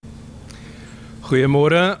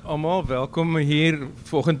Goeiemôre almal, welkom hier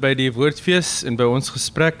vanoggend by die Woordfees en by ons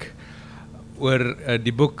gesprek oor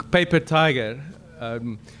die boek Paper Tiger.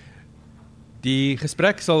 Die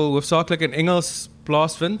gesprek sal hoofsaaklik in Engels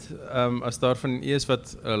plaasvind, as daar van u is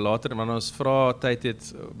wat later, wanneer ons vrae tyd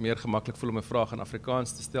het, meer gemaklik voel om 'n vraag in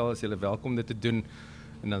Afrikaans te stel, is julle welkom dit te doen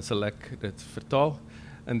en dan sal ek dit vertaal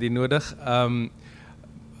indien nodig.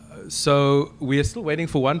 So we are still waiting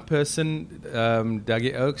for one person,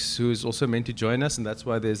 Dougie Oakes, who is also meant to join us, and that's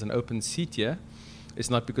why there's an open seat here. It's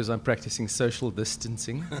not because I'm practicing social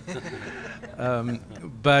distancing.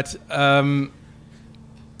 But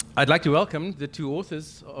I'd like to welcome the two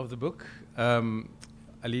authors of the book,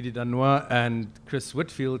 Alidi Danois and Chris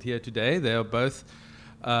Whitfield here today. They are both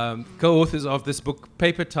co-authors of this book,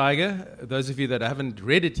 Paper Tiger. Those of you that haven't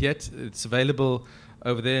read it yet, it's available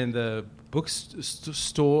over there in the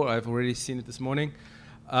bookstore. I've already seen it this morning.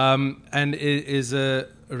 And it is a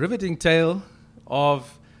riveting tale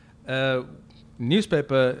of a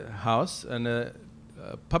newspaper house and a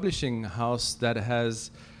publishing house that has,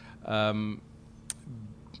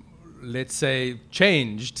 let's say,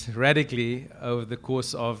 changed radically over the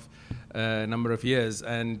course of a number of years.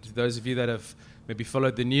 And those of you that have maybe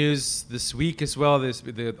followed the news this week as well, there's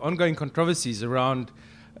the ongoing controversies around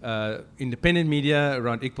independent media,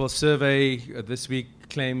 around Iqbal's survey. This week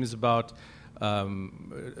claims about a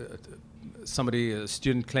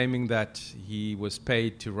student claiming that he was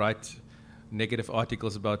paid to write negative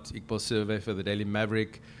articles about Iqbal's survey for the Daily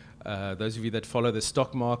Maverick. Those of you that follow the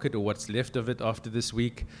stock market or what's left of it after this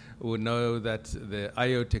week will know that the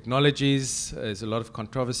IO Technologies, there's a lot of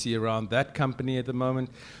controversy around that company at the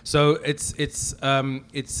moment. So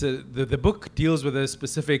the book deals with a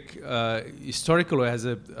specific historical, or has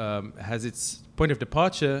its point of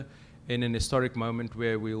departure in an historic moment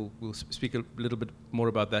where we'll speak a little bit more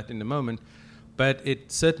about that in a moment. But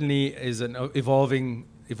it certainly is an evolving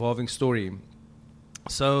story.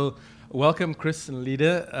 So welcome, Chris and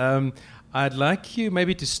Lida. I'd like you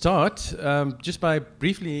maybe to start just by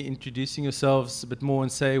briefly introducing yourselves a bit more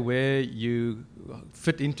and say where you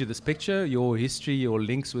fit into this picture, your history, your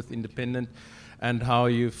links with Independent, and how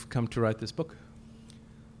you've come to write this book.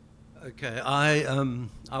 Okay,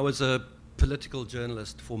 I was a political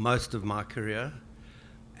journalist for most of my career,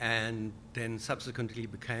 and then subsequently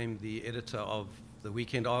became the editor of the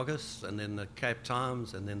Weekend Argus, and then the Cape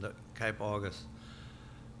Times, and then the Cape Argus.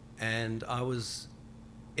 And I was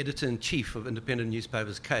editor-in-chief of Independent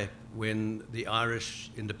Newspapers Cape when the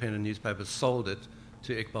Irish independent newspapers sold it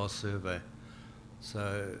to Iqbal's survey.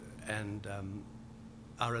 So, and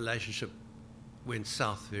our relationship went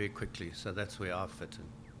south very quickly, so that's where I fit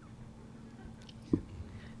in.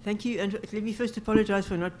 Thank you, and let me first apologize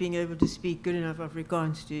for not being able to speak good enough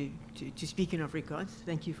Afrikaans to speak in Afrikaans.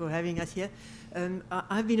 Thank you for having us here.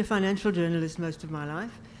 I've been a financial journalist most of my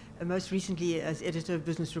life. Most recently as editor of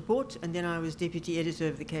Business Report, and then I was deputy editor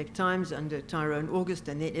of the Cape Times under Tyrone August,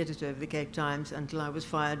 and then editor of the Cape Times until I was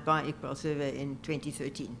fired by Iqbal Survey in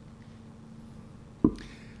 2013.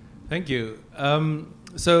 Thank you.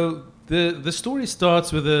 So the story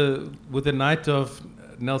starts with the night of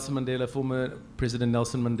Nelson Mandela, former President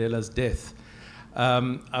Nelson Mandela's death.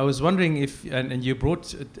 I was wondering if, and you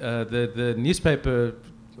brought the newspaper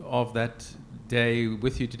of that day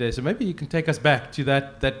with you today, so maybe you can take us back to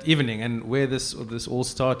that evening and where this all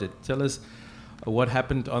started. Tell us what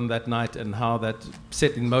happened on that night and how that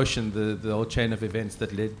set in motion the whole chain of events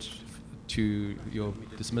that led to your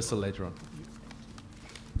dismissal later on.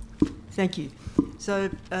 Thank you. So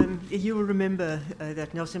you will remember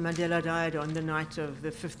that Nelson Mandela died on the night of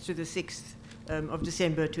the 5th to the 6th of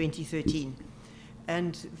December 2013,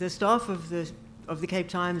 and the staff of the Cape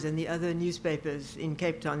Times and the other newspapers in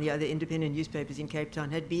Cape Town, the other independent newspapers in Cape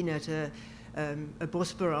Town, had been at a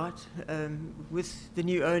Bosberaad with the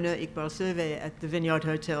new owner, Iqbal Survey, at the Vineyard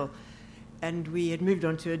Hotel. And we had moved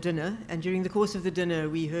on to a dinner, and during the course of the dinner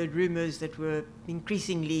we heard rumors that were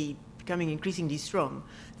becoming increasingly strong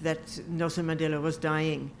that Nelson Mandela was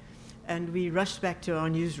dying. And we rushed back to our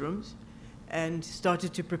newsrooms and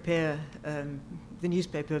started to prepare the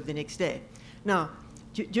newspaper of the next day. Now,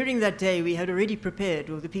 during that day, we had already prepared,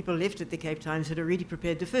 or the people left at the Cape Times had already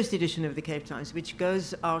prepared the first edition of the Cape Times, which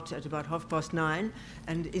goes out at about 9:30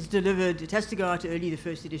 and is delivered. It has to go out early, the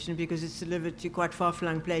first edition, because it's delivered to quite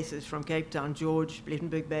far-flung places from Cape Town, George,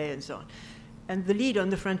 Plettenberg Bay, and so on. And the lead on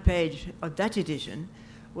the front page of that edition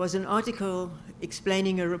was an article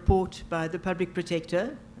explaining a report by the public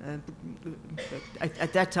protector.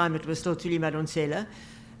 At that time, it was still Thuli Madonsela,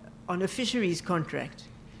 on a fisheries contract,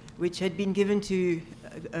 which had been given to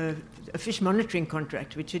a fish monitoring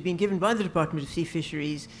contract, which had been given by the Department of Sea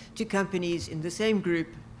Fisheries to companies in the same group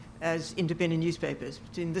as independent newspapers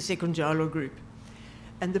in the Sekundjalo group.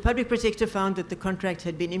 And the public protector found that the contract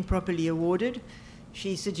had been improperly awarded.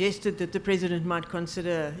 She suggested that the president might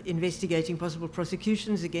consider investigating possible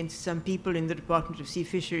prosecutions against some people in the Department of Sea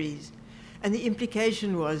Fisheries. And the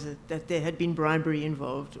implication was that there had been bribery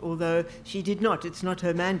involved, although she did not. It's not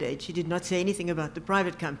her mandate. She did not say anything about the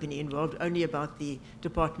private company involved, only about the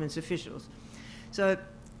department's officials. So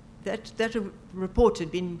that report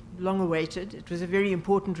had been long awaited. It was a very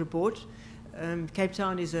important report. Cape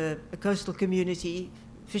Town is a coastal community.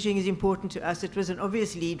 Fishing is important to us. It was an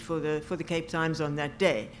obvious lead for the Cape Times on that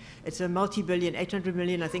day. It's a multi-billion, 800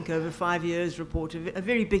 million, I think, over 5 years report, a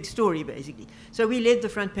very big story, basically. So we led the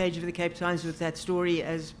front page of the Cape Times with that story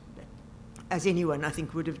as anyone, I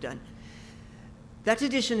think, would have done. That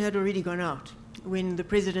edition had already gone out when the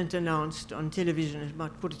president announced on television,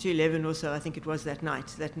 about 11 or so, I think it was that night,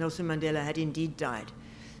 that Nelson Mandela had indeed died.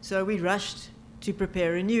 So we rushed to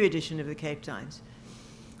prepare a new edition of the Cape Times.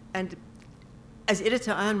 And as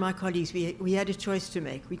editor, I and my colleagues, we had a choice to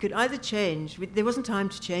make. We could either change, there wasn't time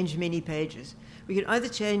to change many pages. We could either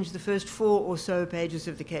change the first 4 or so pages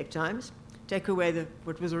of the Cape Times, take away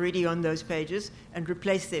what was already on those pages, and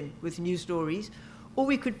replace them with new stories, or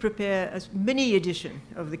we could prepare a mini edition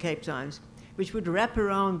of the Cape Times, which would wrap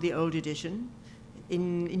around the old edition.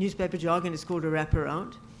 In newspaper jargon, it's called a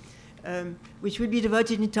wraparound, which would be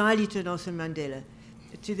devoted entirely to Nelson Mandela,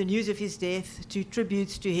 to the news of his death, to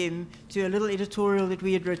tributes to him, to a little editorial that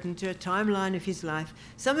we had written, to a timeline of his life,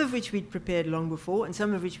 some of which we'd prepared long before and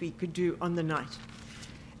some of which we could do on the night.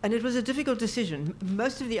 And it was a difficult decision.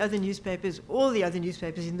 Most of the other newspapers, all the other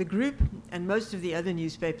newspapers in the group and most of the other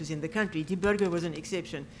newspapers in the country, Die Burger was an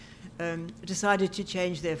exception, decided to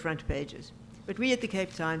change their front pages. But we at the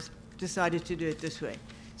Cape Times decided to do it this way.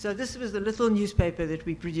 So this was the little newspaper that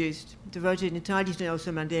we produced, devoted entirely to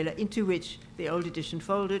Nelson Mandela, into which the old edition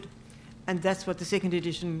folded, and that's what the second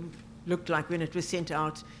edition looked like when it was sent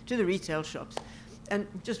out to the retail shops. And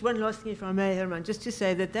just one last thing, if I may, Herman, just to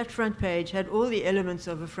say that front page had all the elements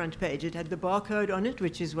of a front page. It had the barcode on it,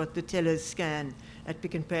 which is what the tellers scan at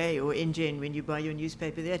Pick n Pay or NGen when you buy your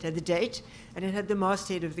newspaper there. It had the date, and it had the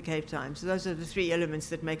masthead of the Cape Times. So those are the 3 elements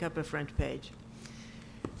that make up a front page.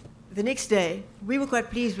 The next day, we were quite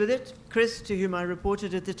pleased with it. Chris, to whom I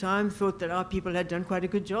reported at the time, thought that our people had done quite a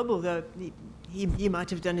good job, although he might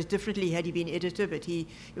have done it differently had he been editor, but he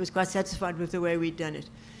was quite satisfied with the way we'd done it.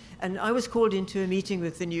 And I was called into a meeting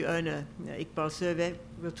with the new owner, Iqbal Survey.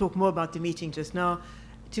 We'll talk more about the meeting just now,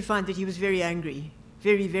 to find that he was very angry,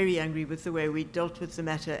 very, very angry with the way we dealt with the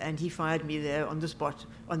matter, and he fired me there on the spot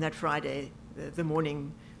on that Friday, the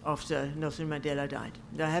morning after Nelson Mandela died.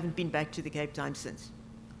 I haven't been back to the Cape Times since.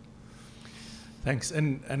 Thanks.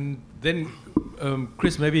 And then,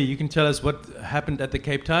 Chris, maybe you can tell us what happened at the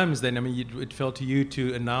Cape Times then. I mean, it fell to you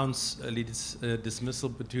to announce Alida's dismissal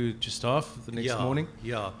to staff the next morning.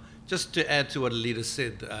 Yeah. Just to add to what Alida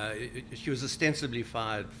said, she was ostensibly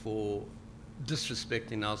fired for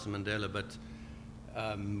disrespecting Nelson Mandela, but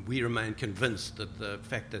we remain convinced that the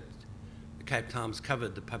fact that the Cape Times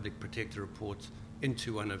covered the Public Protector report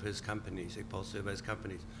into one of his companies, Iqbal Survey's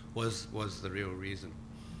companies, was the real reason,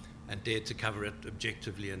 and dared to cover it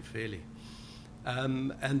objectively and fairly.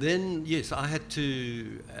 And then, yes, I had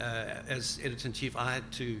to, as editor-in-chief, I had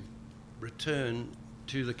to return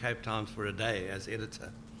to the Cape Times for a day as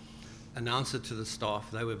editor, announce it to the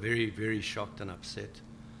staff. They were very, very shocked and upset.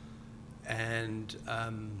 And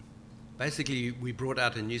basically, we brought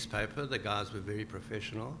out a newspaper. The guys were very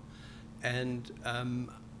professional. And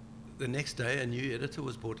the next day, a new editor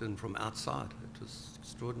was brought in from outside. It was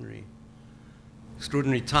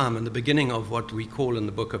extraordinary time, and the beginning of what we call in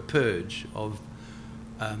the book a purge of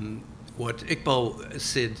what Iqbal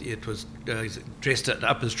said. It was dressed it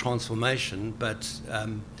up as transformation, but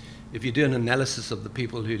if you do an analysis of the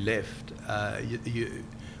people who left, you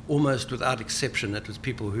almost without exception, it was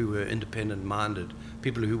people who were independent-minded,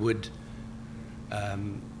 people who would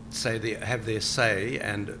have their say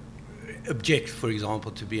and object, for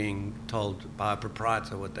example, to being told by a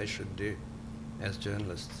proprietor what they should do as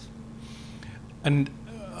journalists. And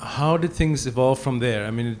how did things evolve from there?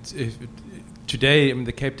 I mean, today,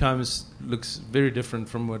 the Cape Times looks very different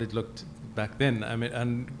from what it looked back then. I mean,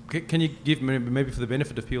 and can you give maybe for the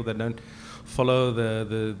benefit of people that don't follow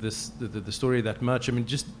the story that much? I mean,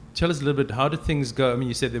 just tell us a little bit. How did things go? I mean,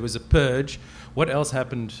 you said there was a purge. What else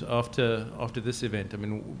happened after this event? I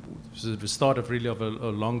mean, was it the start of really of a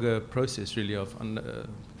longer process, really of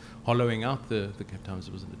hollowing out the Cape Times,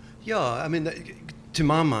 wasn't it? Yeah, I mean. To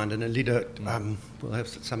my mind, and Alida will have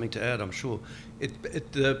something to add, I'm sure,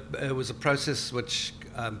 it was a process which,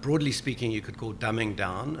 broadly speaking, you could call dumbing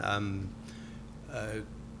down.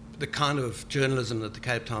 the kind of journalism that the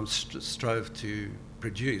Cape Times strove to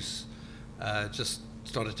produce just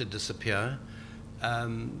started to disappear.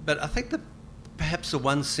 But I think that perhaps the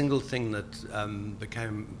one single thing that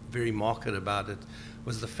became very marked about it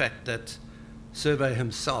was the fact that Survey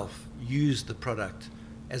himself used the product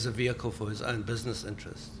as a vehicle for his own business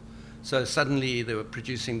interests. So suddenly they were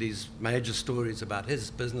producing these major stories about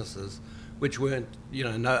his businesses, which weren't,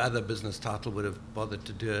 no other business title would have bothered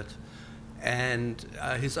to do it. And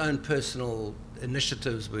his own personal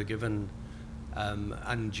initiatives were given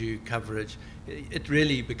undue coverage. It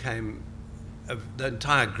really became, the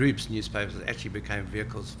entire group's newspapers actually became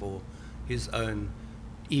vehicles for his own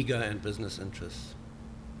ego and business interests.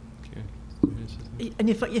 Okay. And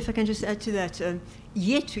if I can just add to that,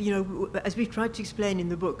 yet, as we've tried to explain in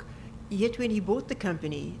the book, yet when he bought the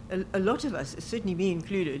company, a lot of us, certainly me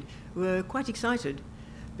included, were quite excited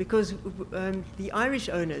because the Irish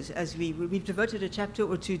owners, as we've devoted a chapter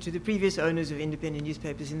or two to the previous owners of independent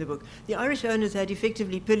newspapers in the book, the Irish owners had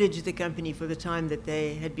effectively pillaged the company for the time that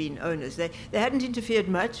they had been owners. They hadn't interfered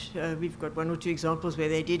much. We've got one or two examples where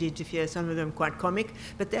they did interfere, some of them quite comic,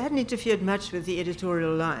 but they hadn't interfered much with the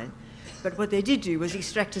editorial line. But what they did do was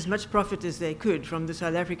extract as much profit as they could from the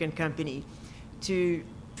South African company to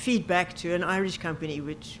feed back to an Irish company,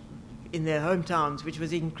 which in their hometowns, which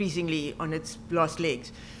was increasingly on its last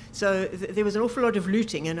legs. So there was an awful lot of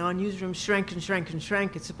looting, and our newsroom shrank and shrank and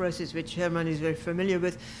shrank. It's a process which Herman is very familiar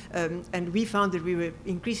with, and we found that we were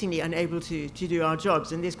increasingly unable to do our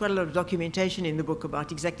jobs. And there's quite a lot of documentation in the book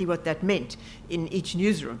about exactly what that meant in each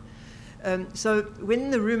newsroom. So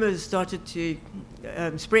when the rumours started to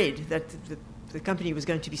spread that the company was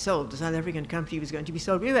going to be sold, the South African company was going to be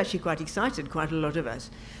sold, we were actually quite excited, quite a lot of us.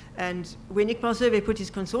 And when Iqbal Survey put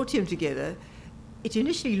his consortium together, it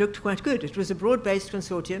initially looked quite good. It was a broad-based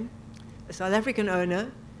consortium, a South African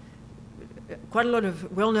owner, quite a lot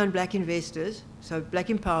of well-known black investors, so black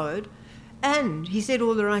empowered, and he said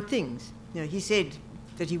all the right things. He said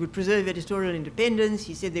that he would preserve editorial independence.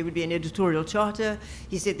 He said there would be an editorial charter.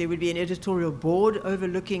 He said there would be an editorial board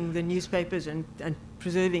overlooking the newspapers and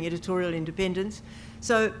preserving editorial independence.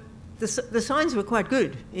 So the signs were quite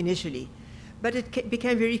good initially, but it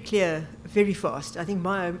became very clear very fast. I think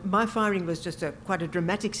my firing was just quite a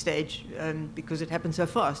dramatic stage because it happened so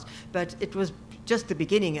fast, but it was just the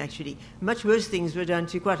beginning, actually. Much worse things were done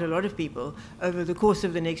to quite a lot of people over the course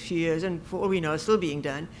of the next few years, and for all we know, are still being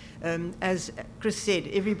done. As Chris said,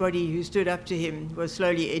 everybody who stood up to him was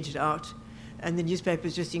slowly edged out, and the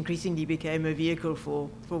newspapers just increasingly became a vehicle for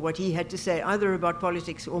what he had to say, either about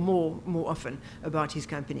politics or more often about his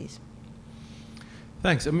companies.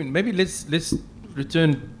 Thanks. I mean, maybe let's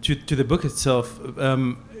return to the book itself.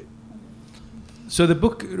 So the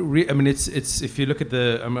book, it's if you look at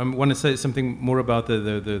I want to say something more about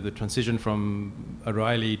the transition from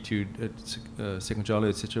O'Reilly to Sekunjalo,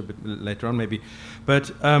 etc. But later on, maybe.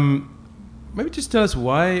 But maybe just tell us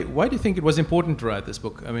why do you think it was important to write this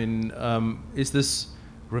book? I mean, is this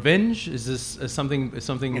revenge? Is this something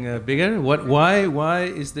bigger? Why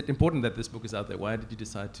is it important that this book is out there? Why did you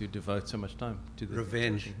decide to devote so much time to this?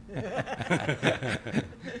 Revenge.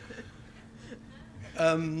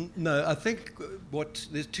 No, I think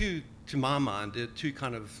there's two, to my mind, there are two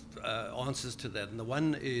kind of answers to that. And the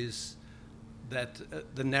one is that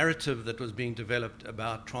the narrative that was being developed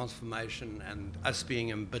about transformation and us being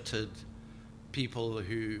embittered people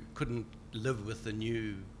who couldn't live with the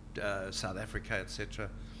new South Africa, etc.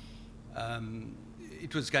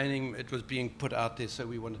 It was being put out there, so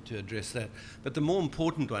we wanted to address that. But the more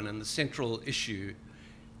important one and the central issue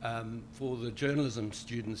for the journalism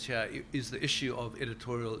students here is the issue of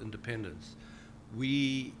editorial independence.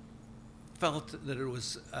 We felt that it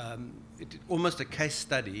was almost a case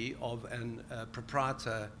study of a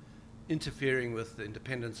proprietor interfering with the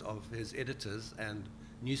independence of his editors and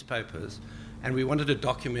newspapers, and we wanted to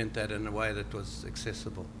document that in a way that was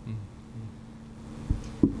accessible.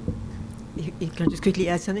 You can just quickly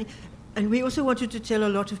add something? And we also wanted to tell a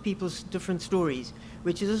lot of people's different stories,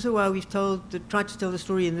 which is also why we've tried to tell the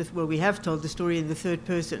story we have told the story in the third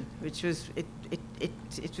person, which was,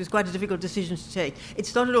 it was quite a difficult decision to take. It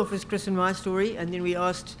started off as Chris and my story, and then we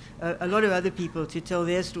asked a lot of other people to tell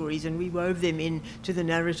their stories, and we wove them into the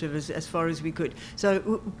narrative as far as we could.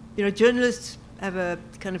 So, journalists have a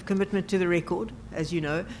kind of commitment to the record, as you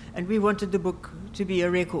know, and we wanted the book to be a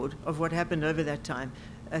record of what happened over that time.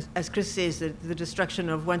 As Chris says, the destruction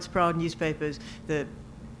of once proud newspapers, the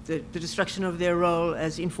destruction of their role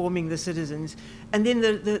as informing the citizens, and then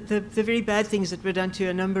the very bad things that were done to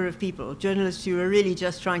a number of people, journalists who were really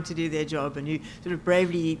just trying to do their job and who sort of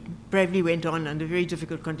bravely went on under very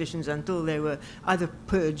difficult conditions until they were either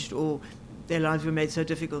purged or their lives were made so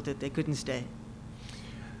difficult that they couldn't stay.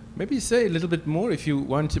 Maybe say a little bit more, if you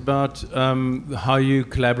want, about how you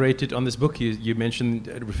collaborated on this book. You mentioned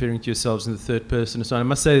referring to yourselves in the third person. So I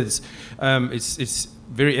must say it's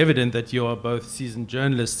very evident that you are both seasoned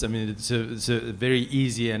journalists. I mean, it's a very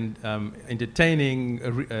easy and entertaining,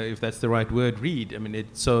 if that's the right word, read. I mean,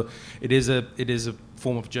 it is a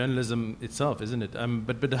form of journalism itself, isn't it?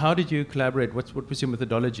 But how did you collaborate? What was your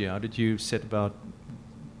methodology? How did you set about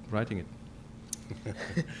writing it?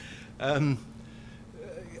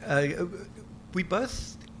 We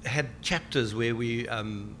both had chapters where we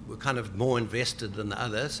were kind of more invested than the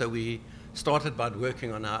other, so we started by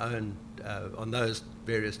working on our own, on those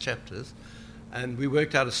various chapters, and we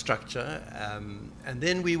worked out a structure, and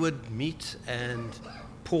then we would meet and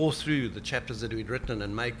pore through the chapters that we'd written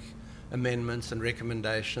and make amendments and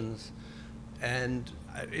recommendations, and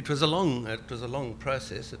it was a long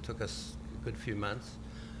process. It took us a good few months,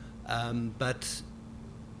 but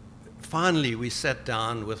finally, we sat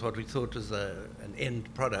down with what we thought was an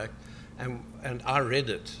end product, and I read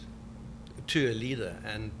it to a leader.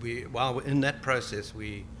 And while in that process,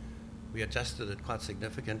 we adjusted it quite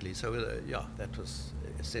significantly. So that was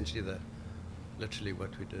essentially literally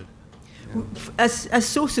what we did. Yeah. As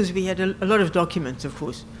sources, we had a lot of documents, of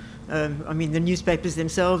course. I mean, the newspapers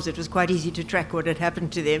themselves, it was quite easy to track what had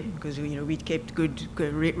happened to them because we'd kept good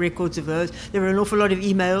records of those. There were an awful lot of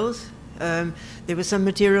emails. There was some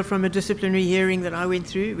material from a disciplinary hearing that I went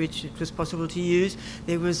through, which it was possible to use.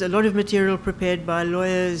 There was a lot of material prepared by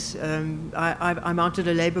lawyers. I mounted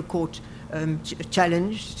a labour court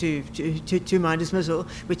challenge to my dismissal,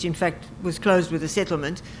 which in fact was closed with a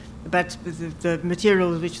settlement. But the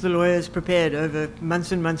material which the lawyers prepared over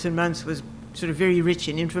months and months and months was sort of very rich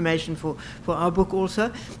in information for our book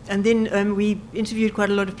also. And then we interviewed quite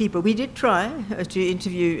a lot of people. We did try to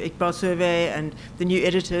interview Iqbal Survey and the new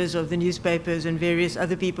editors of the newspapers and various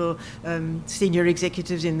other people, senior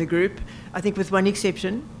executives in the group, I think with one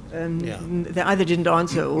exception. They either didn't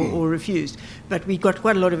answer or refused. But we got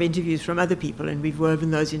quite a lot of interviews from other people, and we've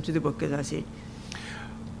woven those into the book, as I said.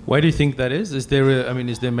 Why do you think that is? Is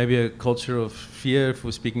there maybe a culture of fear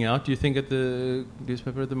for speaking out, do you think, at the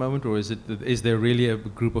newspaper at the moment? Or is there really a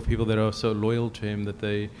group of people that are so loyal to him that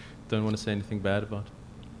they don't want to say anything bad about?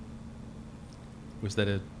 Was that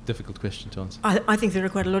a difficult question to answer? I think there are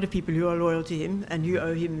quite a lot of people who are loyal to him and who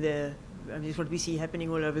owe him it's what we see happening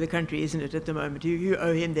all over the country, isn't it, at the moment, who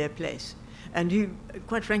owe him their place. And who,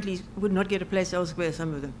 quite frankly, would not get a place elsewhere,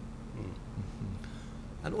 some of them.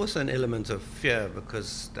 And also an element of fear,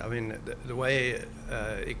 because, I mean, the way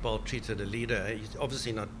Iqbal treated a leader, he's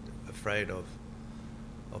obviously not afraid of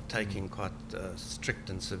taking quite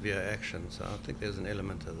strict and severe action. So I think there's an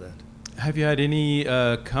element of that. Have you had any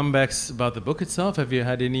comebacks about the book itself? Have you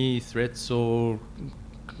had any threats or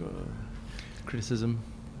criticism?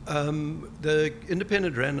 The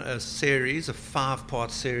Independent ran a series, a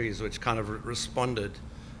 5-part series, which kind of responded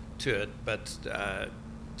to it, but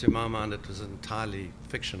to my mind, it was entirely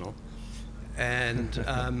fictional.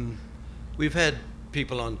 And we've had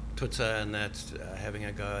people on Twitter and that having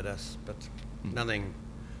a go at us, but nothing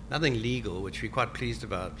legal, which we're quite pleased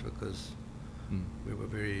about because we were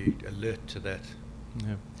very alert to that.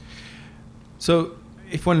 Yeah. So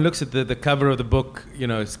if one looks at the cover of the book,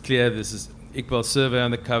 it's clear this is Iqbal Survey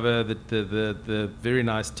on the cover, the very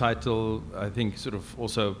nice title, I think sort of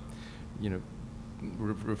also,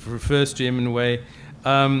 refers to him in a way.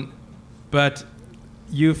 But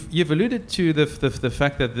you've alluded to the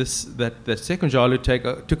fact that that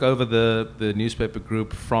Sekondjalo took over the newspaper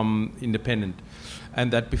group from Independent,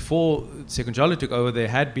 and that before Sekondjalo took over, there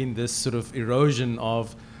had been this sort of erosion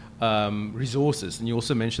of resources, and you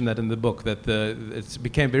also mentioned that in the book that it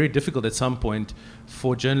became very difficult at some point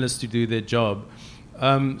for journalists to do their job.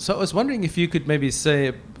 So I was wondering if you could maybe say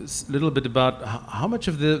a little bit about how much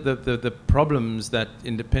of the problems that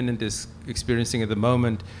Independent is experiencing at the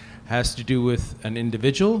moment has to do with an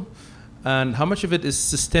individual, and how much of it is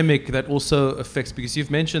systemic that also affects, because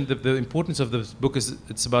you've mentioned that the importance of this book is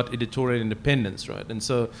it's about editorial independence, right? And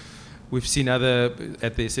so we've seen at the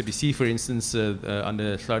SABC, for instance,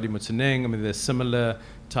 under Hlaudi Motsoeneng, I mean, there's similar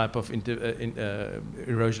type of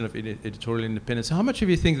erosion of editorial independence. So how much of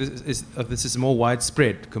you think this is more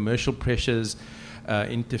widespread, commercial pressures,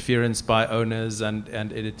 interference by owners and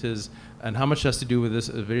editors, and how much has to do with this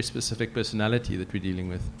very specific personality that we're dealing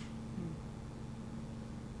with?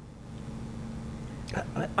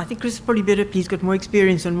 I think Chris is probably better. He's got more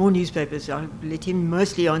experience on more newspapers. I'll let him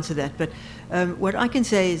mostly answer that. But what I can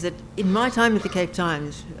say is that in my time at the Cape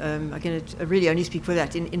Times, I can really only speak for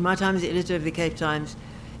that. In my time as editor of the Cape Times,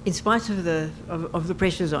 in spite of the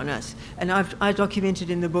pressures on us. And I documented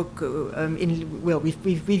in the book,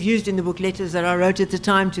 we've used in the book letters that I wrote at the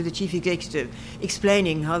time to the chief executive,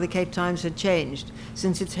 explaining how the Cape Times had changed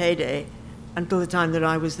since its heyday until the time that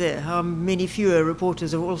I was there, how many fewer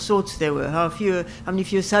reporters of all sorts there were, how many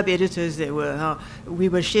fewer sub-editors there were, how we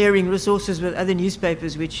were sharing resources with other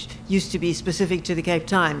newspapers which used to be specific to the Cape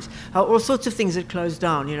Times, how all sorts of things had closed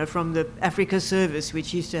down, from the Africa Service,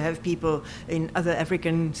 which used to have people in other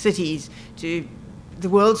African cities, to the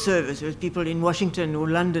World Service, with people in Washington or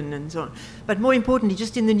London and so on. But more importantly,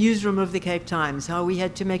 just in the newsroom of the Cape Times, how we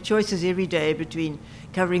had to make choices every day between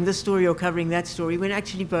covering this story or covering that story, when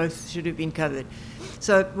actually both should have been covered.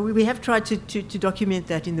 So we have tried to document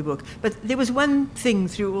that in the book. But there was one thing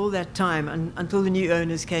through all that time, until the new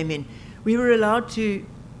owners came in. We were allowed to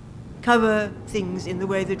cover things in the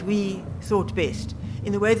way that we thought best,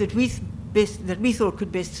 in the way that we thought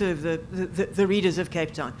could best serve the readers of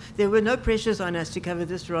Cape Town. There were no pressures on us to cover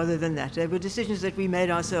this rather than that. They were decisions that we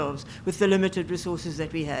made ourselves with the limited resources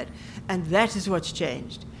that we had. And that is what's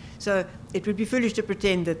changed. So it would be foolish to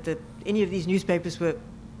pretend that any of these newspapers were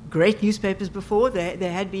great newspapers before. They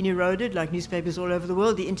had been eroded, like newspapers all over the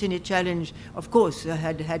world. The internet challenge, of course,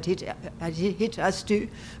 had hit us too.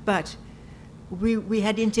 But we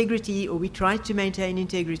had integrity, or we tried to maintain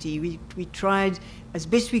integrity. We tried as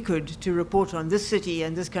best we could to report on this city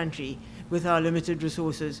and this country with our limited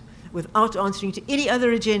resources, without answering to any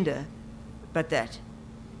other agenda but that.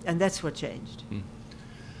 And that's what changed.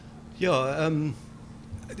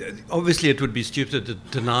 Obviously it would be stupid to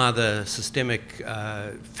deny the systemic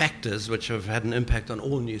factors which have had an impact on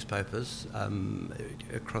all newspapers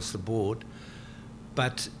across the board.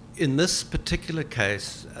 But in this particular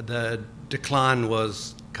case, the decline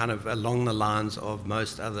was kind of along the lines of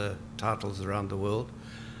most other titles around the world,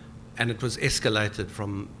 and it was escalated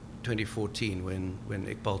from 2014 when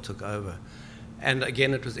Iqbal took over. And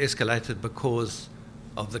again, it was escalated because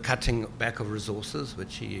of the cutting back of resources, Leda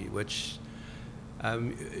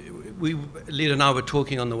and I were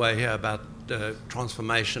talking on the way here about the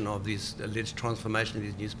transformation of these, alleged transformation of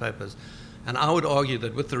these newspapers, and I would argue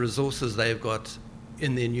that with the resources they've got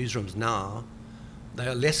in their newsrooms now, they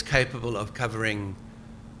are less capable of covering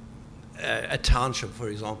a township, for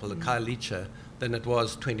example, a Khayelitsha, than it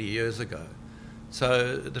was 20 years ago.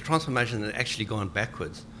 So the transformation has actually gone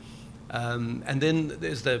backwards. And then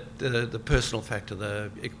there's the personal factor,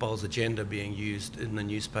 the Iqbal's agenda being used in the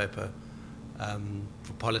newspaper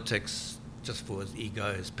for politics, just for his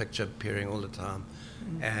ego, his picture appearing all the time,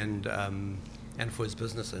 and for his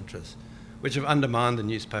business interests, which have undermined the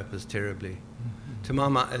newspapers terribly. To my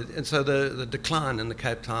mind, and so the decline in the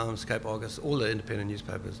Cape Times, Cape Argus, all the independent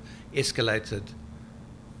newspapers escalated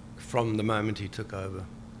from the moment he took over.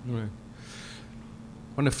 Right.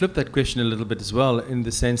 I want to flip that question a little bit as well, in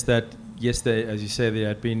the sense that, yes, as you say, there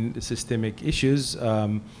had been systemic issues,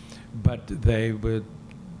 but they were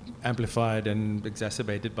amplified and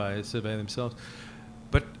exacerbated by Survey themselves.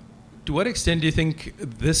 But to what extent do you think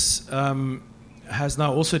this has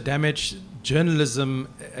now also damaged journalism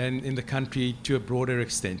in the country to a broader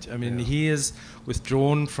extent? I mean, he is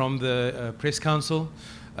withdrawn from the press council.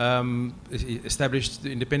 The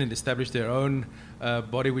Independent established their own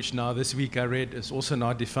body, which now this week I read is also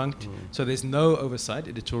now defunct. So there's no oversight,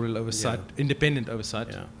 editorial oversight, independent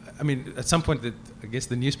oversight. I mean, at some point, I guess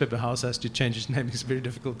the newspaper house has to change its name. It's very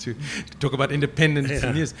difficult to talk about independent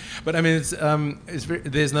news. But I mean,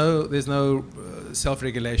 there's no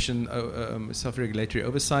self-regulation, self-regulatory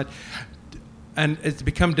oversight. And it's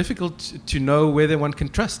become difficult to know whether one can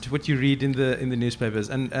trust what you read in the newspapers.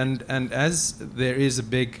 And as there is a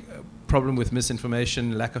big problem with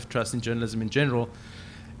misinformation, lack of trust in journalism in general,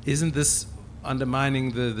 isn't this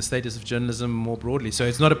undermining the status of journalism more broadly? So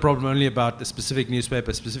it's not a problem only about a specific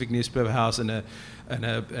newspaper house, and a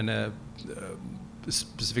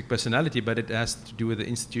specific personality, but it has to do with the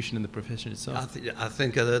institution and the profession itself. I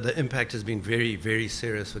think the impact has been very, very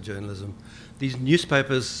serious for journalism. These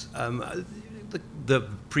newspapers,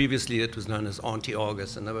 previously it was known as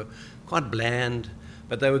Anti-Argus, and they were quite bland,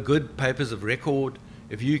 but they were good papers of record.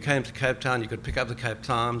 If you came to Cape Town, you could pick up the Cape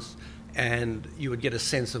Times, and you would get a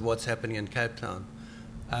sense of what's happening in Cape Town.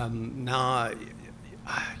 Now,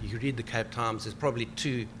 you read the Cape Times, there's probably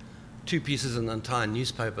two pieces in the entire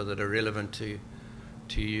newspaper that are relevant to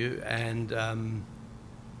you, and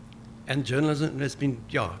journalism has been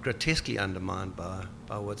grotesquely undermined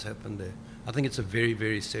by what's happened there. I think it's a very,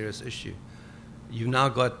 very serious issue. You've now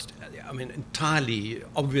got, entirely,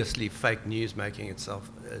 obviously, fake news making its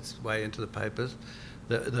way into the papers.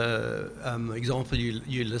 The example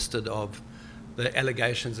you listed of the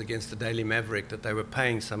allegations against the Daily Maverick, that they were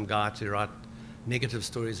paying some guy to write negative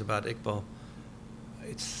stories about Iqbal.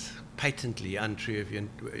 It's patently untrue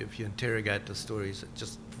if you interrogate the stories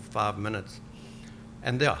just for 5 minutes.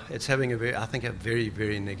 And yeah, it's having a very,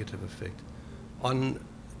 very negative effect on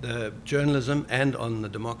the journalism and on the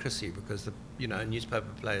democracy, because a newspaper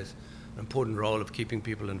plays an important role of keeping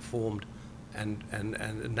people informed and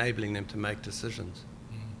enabling them to make decisions.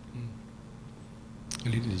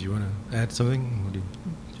 Alida, did you want to add something?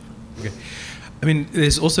 Okay. I mean,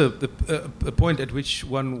 there's also a point at which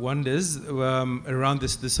one wonders around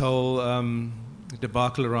this whole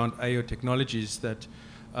debacle around AO Technologies that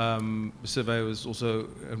Survey was also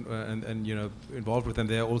and involved with, and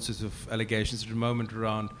there are all sorts of allegations at the moment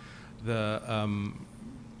around the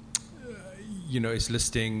its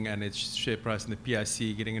listing and its share price and the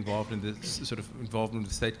PIC getting involved in the sort of involvement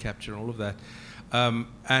with state capture and all of that.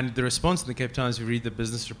 And the response in the Cape Times, if you read the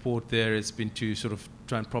business report there, it's been to sort of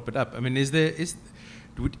try and prop it up. I mean,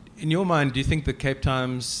 in your mind, do you think the Cape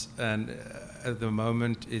Times at the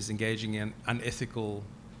moment is engaging in unethical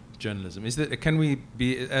journalism? Can we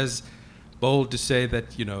be as bold to say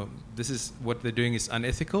that this is what they're doing is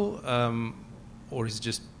unethical, or is it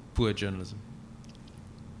just poor journalism?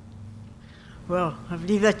 Well, I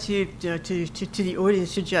leave that to the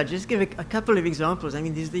audience to judge. Just give a couple of examples. I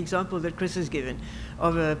mean, there's the example that Chris has given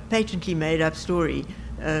of a patently made-up story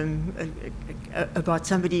about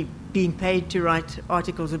somebody being paid to write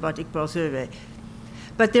articles about Iqbal Survey.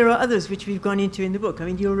 But there are others which we've gone into in the book. I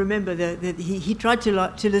mean, you'll remember that he tried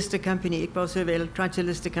to list a company, Iqbal Survey tried to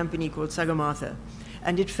list a company called Sagarmatha,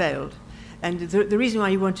 and it failed. And the reason why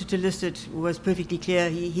he wanted to list it was perfectly clear.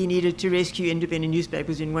 He needed to rescue independent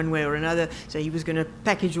newspapers in one way or another, so he was going to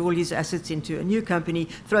package all his assets into a new company,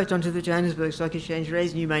 throw it onto the Johannesburg Stock Exchange,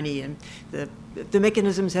 raise new money. And the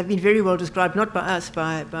mechanisms have been very well described, not by us,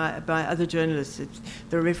 by other journalists.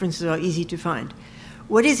 The references are easy to find.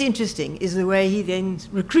 What is interesting is the way he then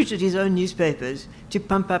recruited his own newspapers to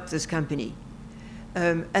pump up this company.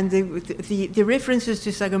 And the references to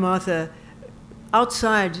Sagarmatha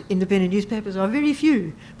outside independent newspapers are very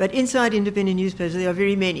few, but inside independent newspapers there are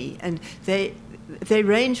very many, and they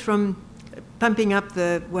range from pumping up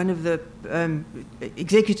one of the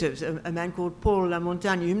executives, a man called Paul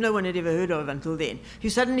Lamontagne, whom no one had ever heard of until then, who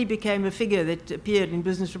suddenly became a figure that appeared in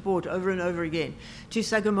Business Report over and over again, to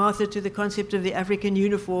Sagarmatha, to the concept of the African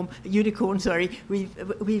unicorn. We've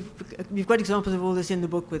got examples of all this in the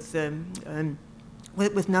book with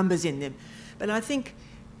numbers in them, but I think.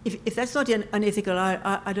 If that's not unethical,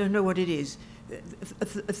 I don't know what it is.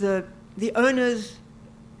 The owner's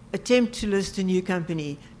attempt to list a new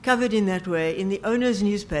company, covered in that way, in the owner's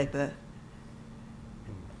newspaper,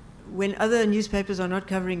 when other newspapers are not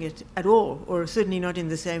covering it at all, or certainly not in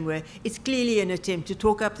the same way, it's clearly an attempt to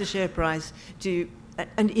talk up the share price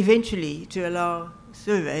and eventually to allow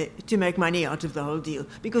Survey to make money out of the whole deal.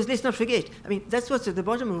 Because let's not forget, I mean, that's what's at the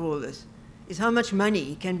bottom of all this. Is how much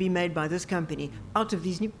money can be made by this company out of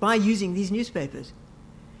by using these newspapers.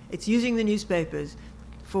 It's using the newspapers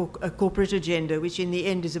for a corporate agenda, which in the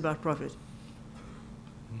end is about profit.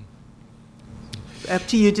 Up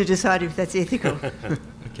to you to decide if that's ethical.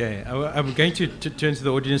 Okay, I'm going to turn to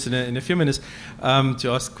the audience in a few minutes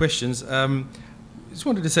to ask questions. Just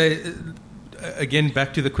wanted to say, again,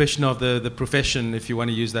 back to the question of the profession, if you want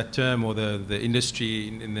to use that term, or the industry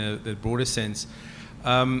in the broader sense.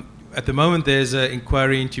 At the moment, there's an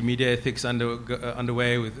inquiry into media ethics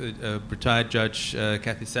underway with retired Judge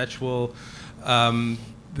Kathy Satchwell.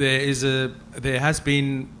 There has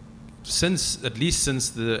been, at least since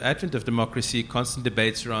the advent of democracy, constant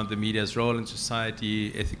debates around the media's role in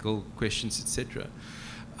society, ethical questions, etc.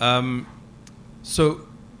 So,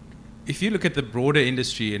 if you look at the broader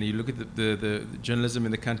industry and you look at the journalism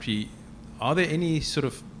in the country, are there any sort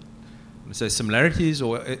of similarities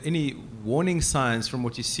or any warning signs from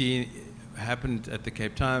what you see happened at the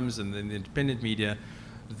Cape Times and in the independent media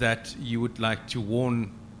that you would like to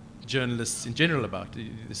warn journalists in general about?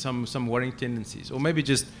 Some worrying tendencies, or maybe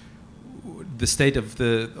just the state of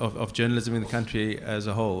journalism in the country as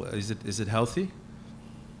a whole. Is it healthy?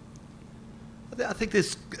 I think there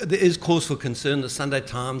is cause for concern. The Sunday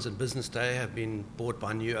Times and Business Day have been bought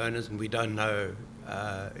by new owners, and we don't know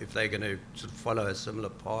if they're going to sort of follow a similar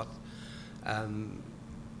path.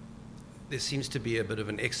 There seems to be a bit of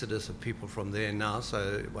an exodus of people from there now,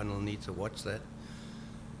 so one will need to watch that.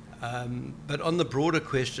 But on the broader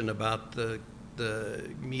question about the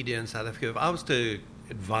media in South Africa, if I was to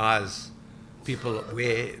advise people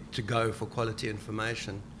where to go for quality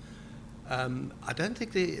information, I don't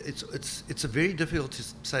think it's very difficult to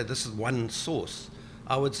say this is one source.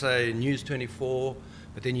 I would say News 24,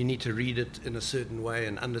 but then you need to read it in a certain way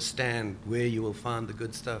and understand where you will find the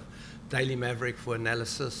good stuff. Daily Maverick for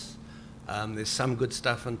analysis. There's some good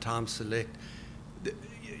stuff on Time Select.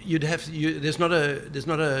 There's not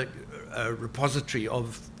a repository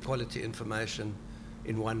of quality information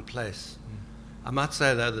in one place. I might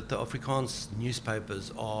say, though, that the Afrikaans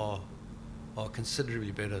newspapers are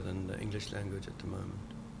considerably better than the English language at the moment.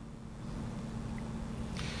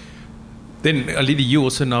 Then, Alidi, you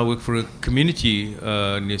also now work for a community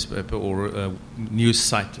newspaper or a news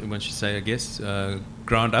site, one should say, I guess,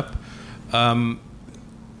 Ground Up,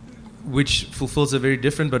 which fulfills a very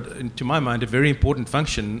different, but to my mind, a very important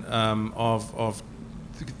function of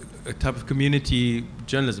a type of community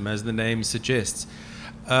journalism, as the name suggests.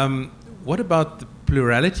 What about the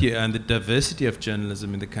plurality and the diversity of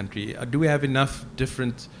journalism in the country? Do we have enough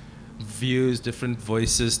different views, different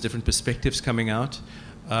voices, different perspectives coming out?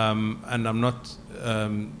 And I'm not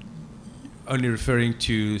only referring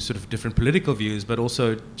to sort of different political views, but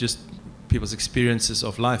also just people's experiences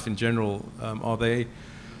of life in general. Are they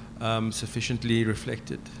sufficiently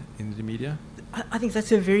reflected in the media? I think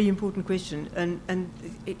that's a very important question, and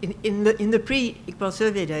in the pre-Iqbal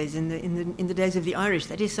survey days, in the days of the Irish,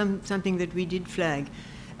 that is something that we did flag.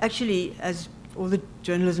 Actually, as all the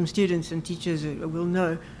journalism students and teachers will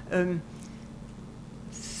know,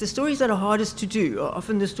 the stories that are hardest to do are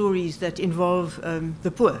often the stories that involve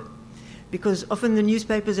the poor, because often the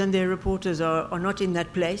newspapers and their reporters are not in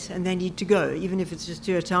that place, and they need to go, even if it's just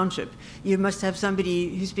to a township. You must have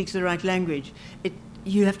somebody who speaks the right language.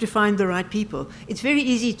 You have to find the right people. It's very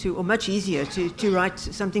easy to, or much easier to write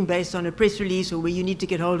something based on a press release, or where you need to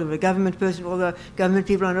get hold of a government person, although government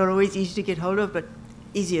people are not always easy to get hold of, but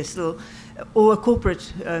easier still, or a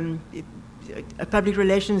corporate, a public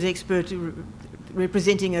relations expert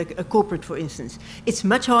representing a corporate, for instance. It's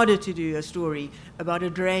much harder to do a story about a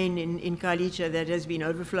drain in Khayelitsha that has been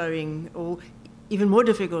overflowing, or even more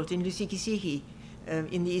difficult in Lusikisiki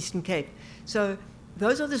in the Eastern Cape. So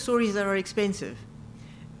those are the stories that are expensive.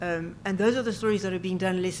 And those are the stories that are being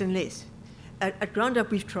done less and less. At Ground Up,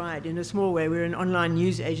 we've tried, in a small way, we're an online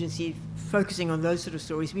news agency focusing on those sort of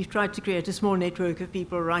stories. We've tried to create a small network of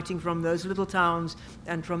people writing from those little towns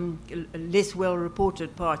and from less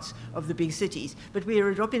well-reported parts of the big cities. But we are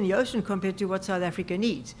a drop in the ocean compared to what South Africa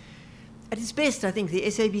needs. At its best, I think the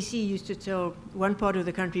SABC used to tell one part of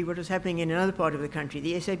the country what was happening in another part of the country.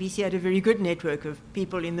 The SABC had a very good network of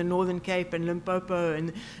people in the Northern Cape and Limpopo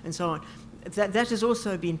and so on. That has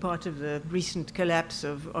also been part of the recent collapse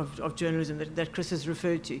of journalism that Chris has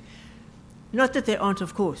referred to. Not that there aren't,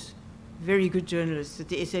 of course, very good journalists at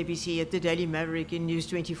the SABC, at the Daily Maverick, in News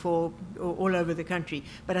 24, all over the country.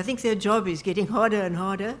 But I think their job is getting harder and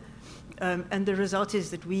harder, and the result is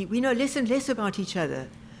that we know less and less about each other,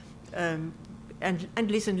 and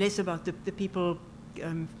less and less about the people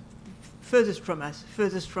furthest from us,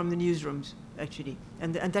 furthest from the newsrooms, actually.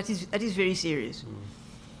 And that is very serious.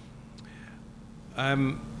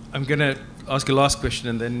 I'm going to ask a last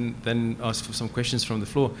question and then ask for some questions from the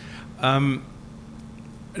floor. I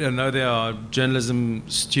know there are journalism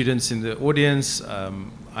students in the audience.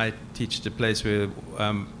 I teach at a place where,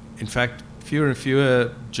 in fact, fewer and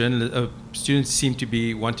fewer students seem to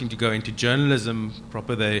be wanting to go into journalism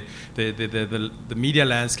proper. The media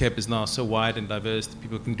landscape is now so wide and diverse that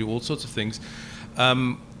people can do all sorts of things.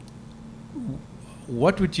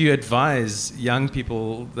 What would you advise young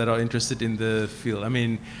people that are interested in the field? I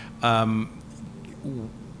mean,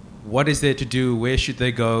 what is there to do? Where should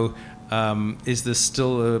they go? Is this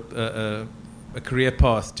still a career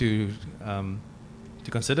path to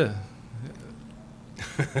consider?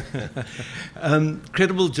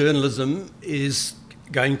 Credible journalism is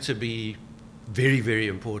going to be very, very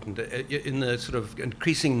important in the sort of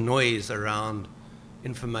increasing noise around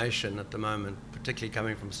information at the moment, particularly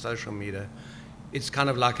coming from social media. It's kind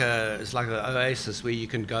of like an oasis where you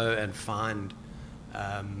can go and find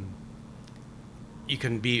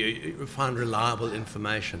find reliable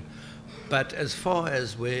information. But as far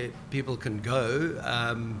as where people can go,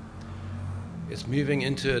 it's moving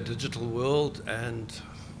into a digital world, and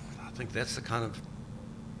I think that's the kind of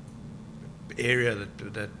area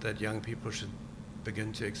that young people should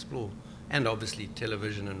begin to explore. And obviously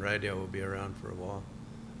television and radio will be around for a while.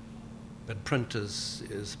 But print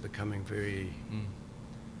is becoming very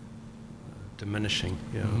diminishing.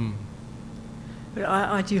 Yeah. Mm-hmm. But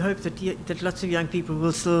I do hope that lots of young people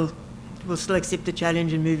will still accept the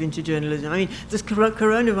challenge and move into journalism. I mean, this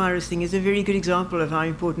coronavirus thing is a very good example of how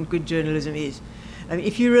important good journalism is. I mean,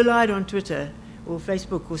 if you relied on Twitter or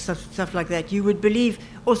Facebook or stuff like that, you would believe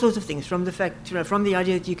all sorts of things, from the fact, from the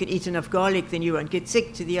idea that you could eat enough garlic then you won't get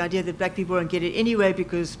sick, to the idea that black people won't get it anyway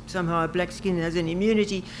because somehow black skin has an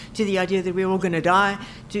immunity, to the idea that we're all going to die.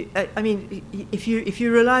 If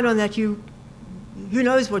you relied on that, who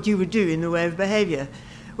knows what you would do in the way of behavior.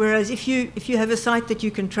 Whereas if you have a site that you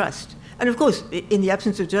can trust, and of course, in the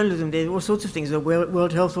absence of journalism, there are all sorts of things, the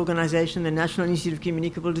World Health Organization, the National Institute of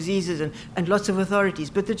Communicable Diseases, and lots of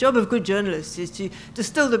authorities. But the job of good journalists is to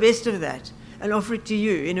distill the best of that and offer it to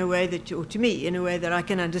you in a way that, or to me, in a way that I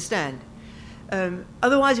can understand.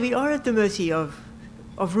 Otherwise, we are at the mercy of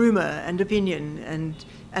rumor and opinion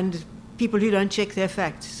and people who don't check their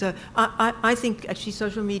facts. So I think actually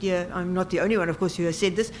social media, I'm not the only one, of course, who has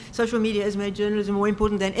said this, social media has made journalism more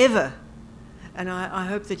important than ever. And I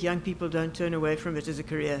hope that young people don't turn away from it as a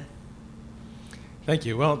career. Thank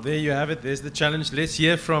you. Well, there you have it. There's the challenge. Let's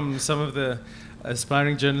hear from some of the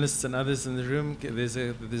aspiring journalists and others in the room. There's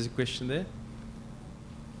a question there.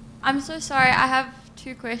 I'm so sorry. I have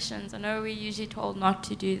 2 questions. I know we're usually told not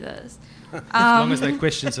to do this. As long as they're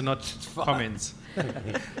questions and not comments.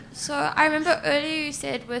 So I remember earlier you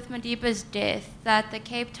said with Madiba's death that the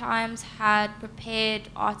Cape Times had prepared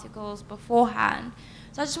articles beforehand.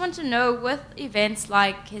 So I just want to know, with events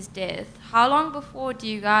like his death, how long before do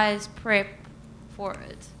you guys prep for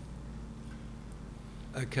it?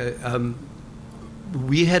 Okay,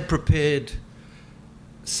 we had prepared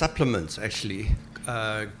supplements actually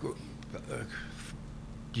 2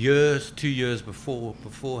 years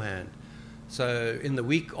beforehand. So in the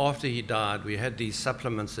week after he died, we had these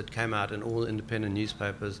supplements that came out in all independent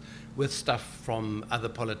newspapers with stuff from other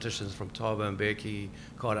politicians, from Thabo Mbeki,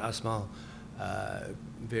 Carter Asmal,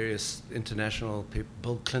 various international people.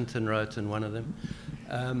 Bill Clinton wrote in one of them.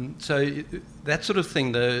 So that sort of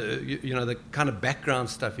thing, the kind of background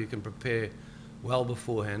stuff you can prepare well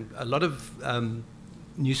beforehand. A lot of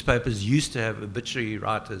newspapers used to have obituary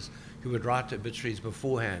writers who would write obituaries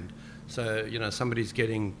beforehand. So, somebody's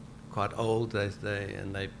getting quite old,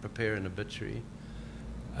 and they prepare an obituary.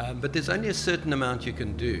 But there's only a certain amount you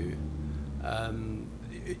can do.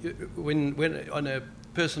 When on a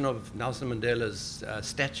person of Nelson Mandela's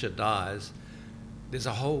stature dies, there's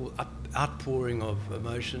a whole outpouring of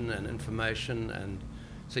emotion and information, and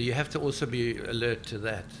so you have to also be alert to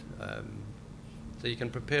that. So you can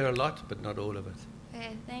prepare a lot, but not all of it.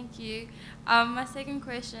 Okay, thank you. My second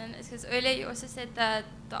question is because earlier you also said that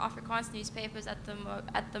the Afrikaans newspapers at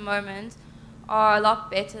the moment are a lot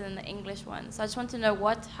better than the English ones. So I just want to know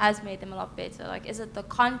what has made them a lot better. Like, is it the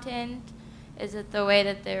content? Is it the way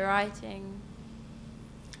that they're writing?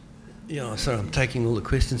 Yeah, sorry, I'm taking all the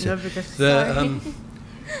questions here. Sorry.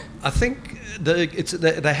 I think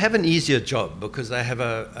they have an easier job because they have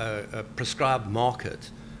a prescribed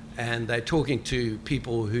market, and they're talking to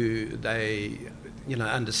people who they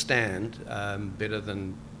understand better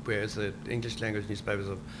than, whereas the English language newspapers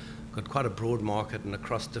have got quite a broad market and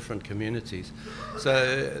across different communities.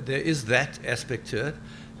 So there is that aspect to it,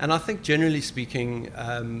 and I think generally speaking,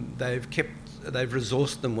 they've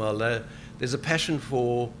resourced them well. There's a passion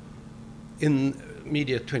for, in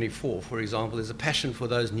Media 24, for example, there's a passion for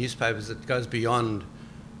those newspapers that goes beyond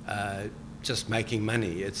just making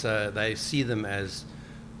money. They see them as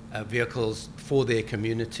vehicles for their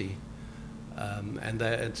community,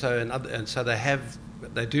 so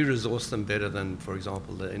they do resource them better than, for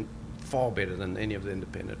example, far better than any of the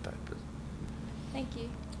independent papers. Thank you.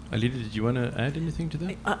 Alida, did you want to add anything to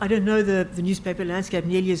that? I don't know the newspaper landscape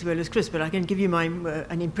nearly as well as Chris, but I can give you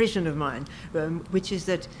an impression of mine, which is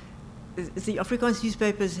that the Afrikaans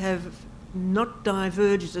newspapers have not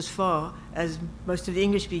diverged as far as most of the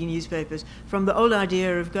English-speaking newspapers from the old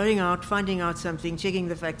idea of going out, finding out something, checking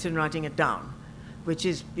the facts and writing it down, which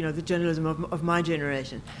is, the journalism of my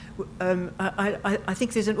generation. I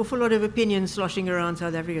think there's an awful lot of opinion sloshing around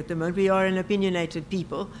South Africa at the moment. We are an opinionated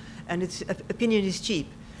people, and opinion is cheap.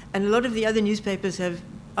 And a lot of the other newspapers have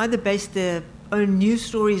either based their own news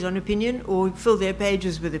stories on opinion or fill their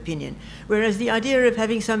pages with opinion. Whereas the idea of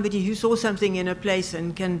having somebody who saw something in a place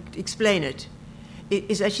and can explain it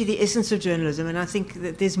is actually the essence of journalism. And I think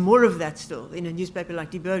that there's more of that still in a newspaper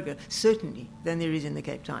like Die Burger, certainly, than there is in the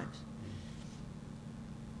Cape Times.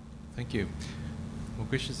 Thank you. More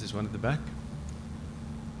questions? There's one at the back.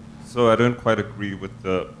 So I don't quite agree with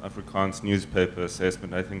the Afrikaans newspaper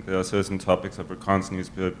assessment. I think there are certain topics Afrikaans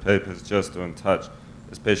newspapers just don't touch,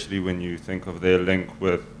 especially when you think of their link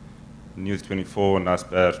with News 24,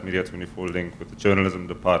 Naspers, Media 24 link with the journalism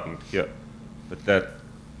department here. But that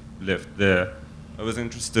left there. I was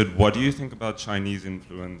interested, what do you think about Chinese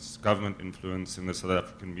influence, government influence in the South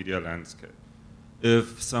African media landscape?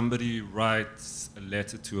 if somebody writes a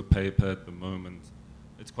letter to a paper at the moment,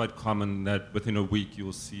 it's quite common that within a week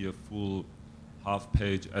you'll see a full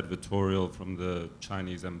half-page advertorial from the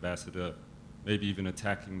Chinese ambassador, maybe even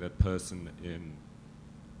attacking that person in.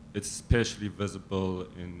 It's especially visible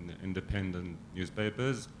in independent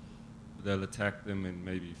newspapers. They'll attack them in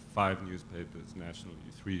maybe 5 newspapers nationally,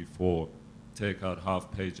 3, 4, take out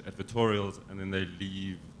half-page editorials, and then they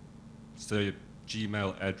leave, say,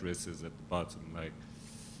 Gmail addresses at the bottom, like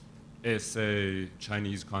SA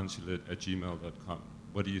Chinese consulate at gmail.com.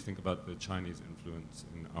 What do you think about the Chinese influence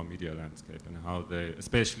in our media landscape and how they,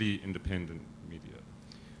 especially independent media?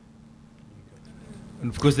 And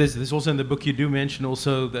of course, there's also in the book you do mention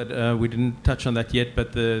also that we didn't touch on that yet,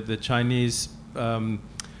 but the Chinese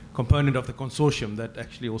component of the consortium that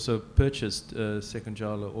actually also purchased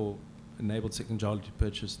Sekunjala or enabled Sekunjala to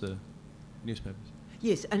purchase the newspapers.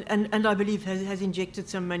 Yes, and I believe has injected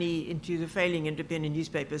some money into the failing independent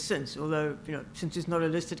newspapers since, although, since it's not a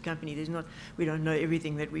listed company, we don't know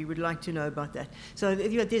everything that we would like to know about that. So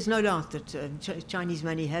there's no doubt that Chinese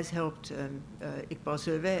money has helped Iqbal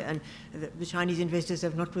Survey, and the Chinese investors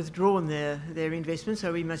have not withdrawn their investment,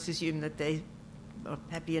 so we must assume that they are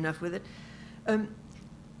happy enough with it.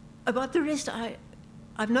 About the rest,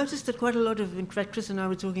 I've noticed that quite a lot of, in fact, Chris and I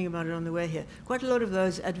were talking about it on the way here, quite a lot of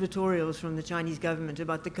those advertorials from the Chinese government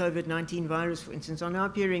about the COVID-19 virus, for instance, are now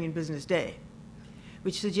appearing in Business Day,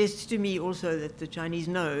 which suggests to me also that the Chinese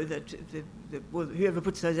know that whoever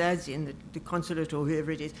puts those ads in, the consulate or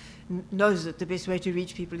whoever it is, knows that the best way to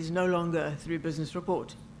reach people is no longer through Business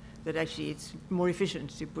Report, that actually it's more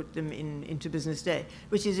efficient to put them into Business Day,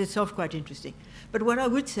 which is itself quite interesting. But what I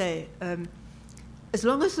would say, as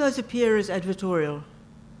long as those appear as advertorial,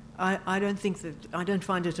 I don't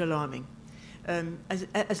find it alarming.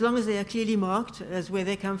 As long as they are clearly marked as where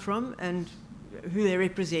they come from and who they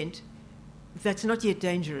represent, that's not yet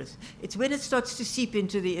dangerous. It's when it starts to seep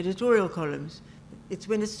into the editorial columns, it's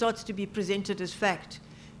when it starts to be presented as fact,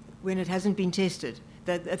 when it hasn't been tested,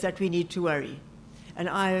 that we need to worry. And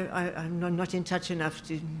I'm not in touch enough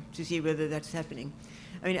to see whether that's happening.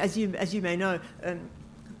 I mean, as you may know,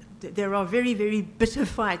 there are very, very bitter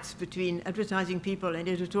fights between advertising people and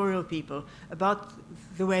editorial people about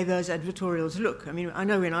the way those editorials look. I mean, I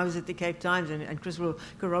know when I was at the Cape Times, and Chris will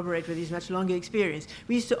corroborate with his much longer experience,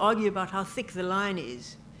 we used to argue about how thick the line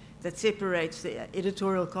is that separates the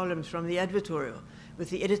editorial columns from the advertorial,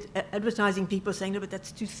 with the advertising people saying, no, but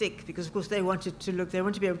that's too thick, because, of course, they want to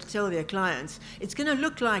be able to tell their clients, it's going to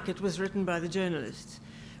look like it was written by the journalists.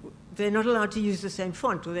 They're not allowed to use the same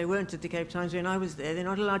font, or they weren't at the Cape Times when I was there. They're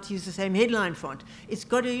not allowed to use the same headline font. It's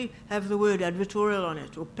got to have the word advertorial on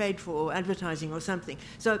it, or paid for, or advertising, or something.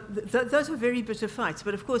 So those are very bitter fights.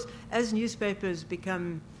 But of course, as newspapers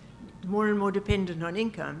become more and more dependent on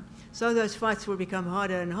income, so those fights will become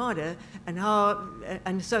harder and harder, and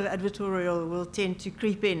so advertorial will tend to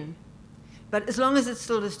creep in. But as long as it's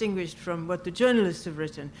still distinguished from what the journalists have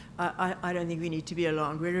written, I don't think we need to be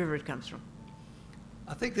alarmed, wherever it comes from.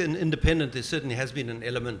 I think in independent there certainly has been an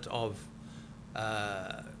element of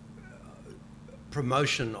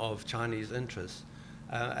promotion of Chinese interests.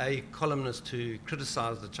 A columnist who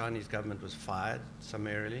criticized the Chinese government was fired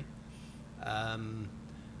summarily.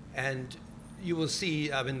 And you will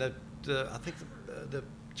see, I mean, I think the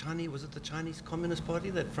Chinese, was it the Chinese Communist Party,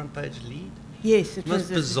 that front page lead? Yes, it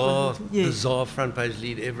was. Yes. Bizarre front page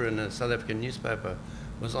lead ever in a South African newspaper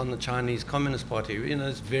was on the Chinese Communist Party.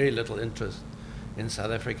 There's very little interest in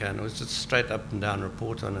South Africa, and it was just straight up and down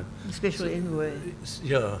report on it. Especially in the way.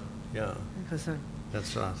 Yeah.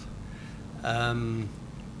 That's right. I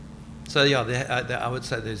would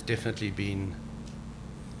say there's definitely been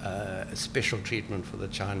a special treatment for the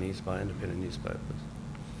Chinese by independent newspapers.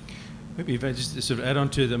 Maybe if I just sort of add on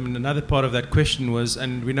to it, I mean, another part of that question was,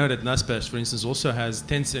 and we know that Naspers, for instance, also has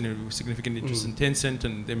Tencent, a significant interest in Tencent,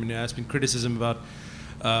 and there has been criticism about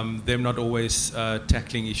them not always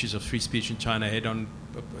tackling issues of free speech in China head on,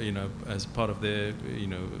 as part of their,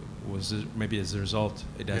 maybe as a result,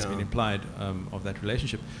 it has been implied of that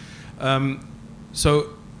relationship. So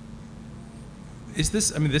is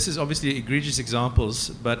this, I mean, this is obviously egregious examples,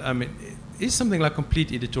 but I mean, is something like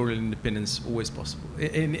complete editorial independence always possible?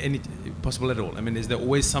 Any possible at all? I mean, is there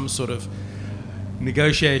always some sort of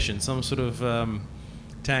negotiation, some sort of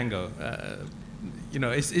tango?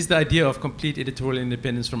 Is the idea of complete editorial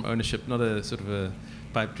independence from ownership not a sort of a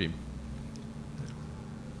pipe dream?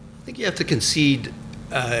 I think you have to concede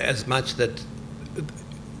as much that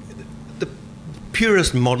the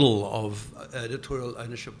purest model of editorial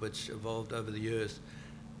ownership which evolved over the years,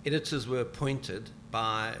 editors were appointed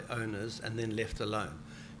by owners and then left alone.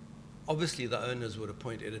 obviously the owners would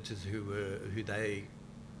appoint editors who they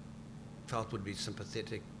felt would be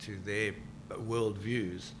sympathetic to their world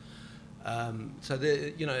views. So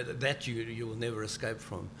that you will never escape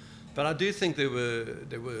from. But I do think there were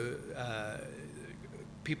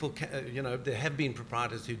people. There have been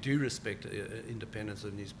proprietors who do respect independence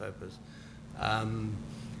of newspapers.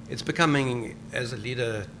 It's becoming, as a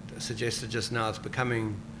leader suggested just now, it's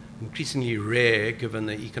becoming increasingly rare given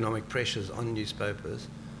the economic pressures on newspapers.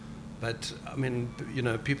 But I mean,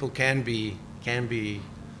 people can be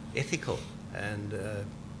ethical, and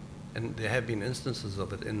there have been instances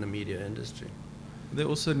of it in the media industry. There are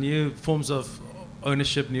also new forms of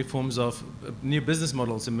ownership, new forms of new business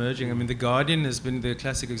models emerging. I mean, The Guardian has been the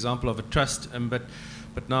classic example of a trust,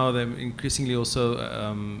 but now they're increasingly also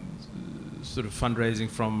sort of fundraising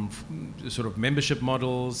from sort of membership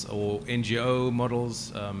models or NGO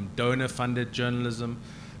models, donor-funded journalism.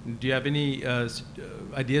 Do you have any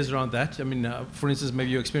ideas around that? I mean, for instance,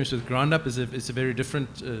 maybe your experience with GroundUp is a very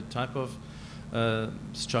different type of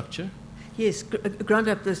structure. Yes,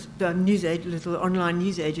 GroundUp, this little online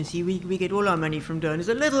news agency, we get all our money from donors,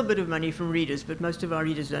 a little bit of money from readers, but most of our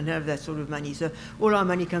readers don't have that sort of money. So all our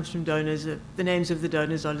money comes from donors. The names of the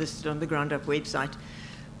donors are listed on the GroundUp website.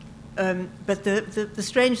 But the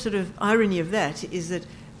strange sort of irony of that is that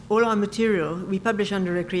all our material, we publish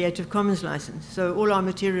under a Creative Commons license. So all our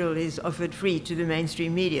material is offered free to the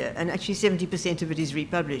mainstream media, and actually 70% of it is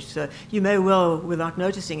republished. So you may well, without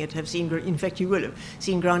noticing it, have seen, in fact you will have,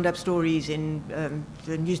 seen GroundUp stories in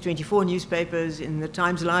the News 24 newspapers, in the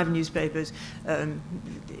Times Live newspapers,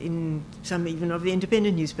 in some even of the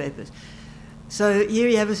independent newspapers. So here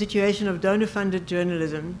you have a situation of donor-funded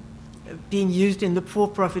journalism being used in the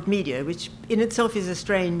for-profit media, which in itself is a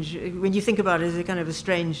strange, when you think about it, is a kind of a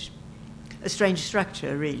strange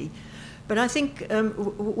structure, really. But I think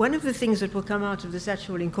one of the things that will come out of the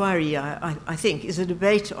Satchell inquiry, I think, is a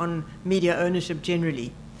debate on media ownership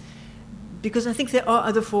generally. Because I think there are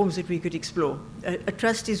other forms that we could explore. A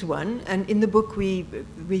trust is one, and in the book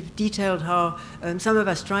we've detailed how some of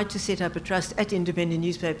us tried to set up a trust at independent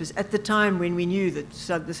newspapers at the time when we knew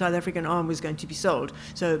that the South African arm was going to be sold.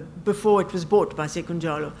 So before it was bought by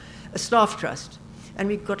Sekunjalo, a staff trust. And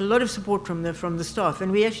we got a lot of support from the staff,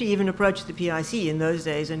 and we actually even approached the PIC in those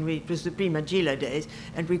days, and it was the pre-Majila days,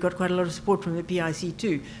 and we got quite a lot of support from the PIC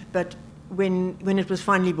too. But when it was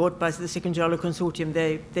finally bought by the Sekunjalo consortium,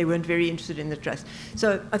 they weren't very interested in the trust.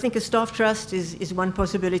 So I think a staff trust is one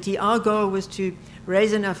possibility. Our goal was to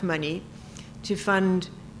raise enough money to fund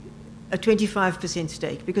a 25%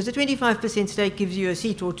 stake, because a 25% stake gives you a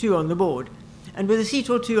seat or two on the board. And with a seat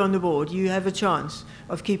or two on the board, you have a chance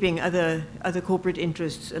of keeping other corporate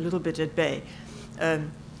interests a little bit at bay.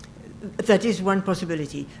 That is one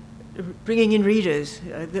possibility. Bringing in readers.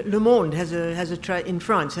 Le Monde in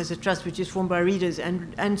France has a trust which is formed by readers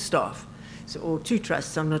and staff, or two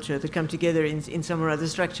trusts, I'm not sure, that come together in some or other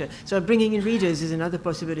structure. So bringing in readers is another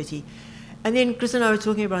possibility. And then Chris and I were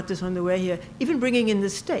talking about this on the way here. Even bringing in the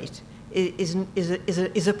state is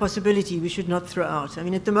a possibility we should not throw out. I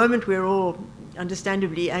mean, at the moment we're all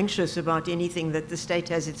understandably anxious about anything that the state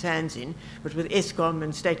has its hands in, but with Eskom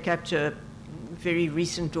and state capture, very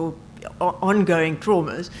recent or ongoing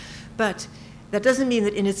traumas. But that doesn't mean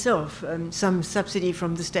that in itself some subsidy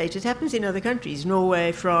from the state. It happens in other countries,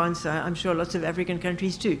 Norway, France, I'm sure lots of African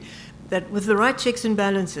countries too, that with the right checks and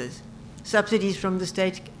balances, subsidies from the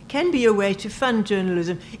state can be a way to fund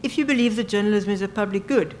journalism if you believe that journalism is a public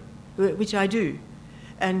good, which I do.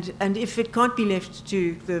 And if it can't be left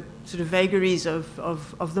to the sort of vagaries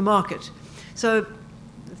of the market. So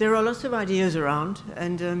there are lots of ideas around,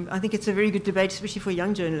 and I think it's a very good debate, especially for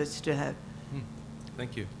young journalists to have.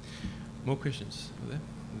 Thank you. More questions?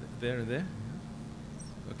 There and there?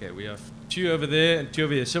 Okay, we have two over there and two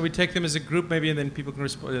over here. Shall we take them as a group maybe, and then people can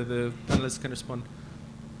respond, the panelists can respond?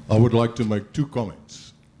 I would like to make two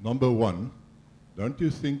comments. Number one, don't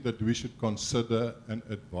you think that we should consider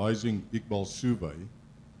advising Iqbal Soubey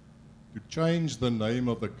to change the name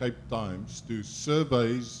of the Cape Times to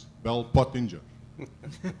Surveys Bell Pottinger?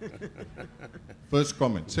 First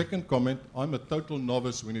comment. Second comment, I'm a total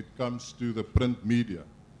novice when it comes to the print media.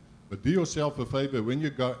 But do yourself a favor, when you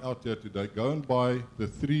go out there today, go and buy the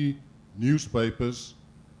 3 newspapers,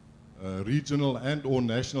 regional and or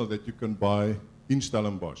national, that you can buy in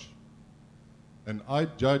Stellenbosch. And I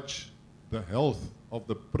judge the health of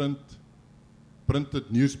the printed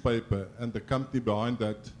newspaper and the company behind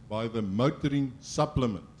that by the motoring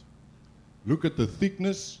supplement. Look at the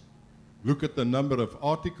thickness, look at the number of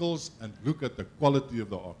articles, and look at the quality of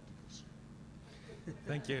the articles.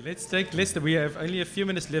 Thank you. We have only a few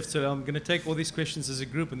minutes left, so I'm going to take all these questions as a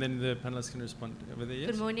group, and then the panelists can respond. Over there,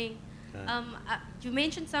 yes? Good morning. You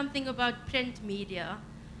mentioned something about print media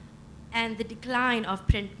and the decline of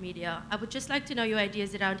print media. I would just like to know your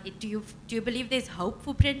ideas around it. Do you believe there's hope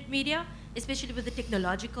for print media, especially with the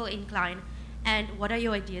technological incline? And what are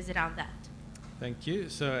your ideas around that? Thank you.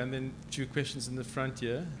 So, and then 2 questions in the front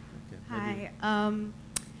here. Okay, Hi.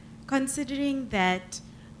 Considering that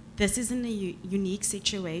this is in a unique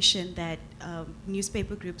situation that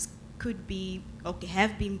newspaper groups could be or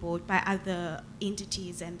have been bought by other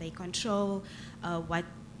entities and they control what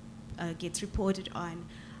gets reported on,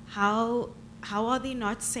 how are there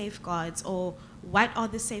not safeguards, or what are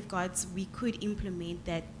the safeguards we could implement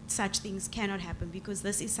that such things cannot happen, because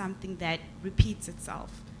this is something that repeats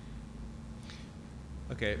itself?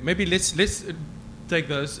 Okay, maybe let's take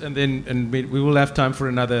those, and then we will have time for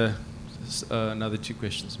another 2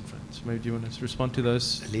 questions in front. So maybe do you want to respond to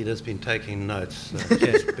those? The leader's been taking notes. So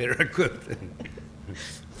she's better equipped.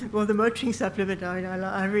 Well, the motoring supplement,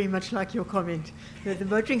 I very much like your comment. The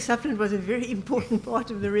motoring supplement was a very important part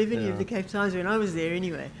of the revenue of the Cape Times when I was there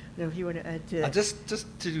anyway. Now, if you want to add to that.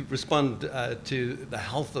 Just to respond to the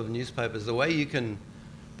health of newspapers, the way you can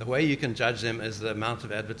judge them is the amount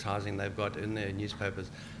of advertising they've got in their newspapers.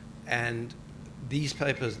 And these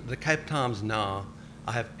papers, the Cape Times now,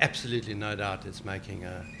 I have absolutely no doubt it's making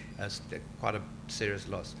quite a serious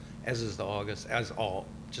loss, as is the Argus, as are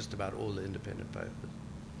just about all the independent papers.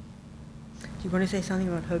 Do you want to say something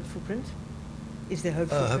about hope for print? Is there hope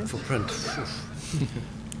for print? Hope for print.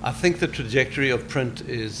 I think the trajectory of print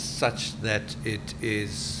is such that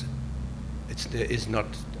it's not.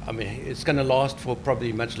 I mean, it's going to last for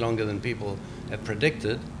probably much longer than people have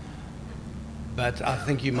predicted. But I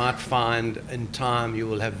think you might find in time you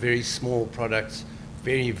will have very small products,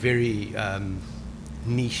 very, very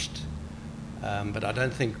niched. But I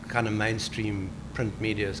don't think kind of mainstream print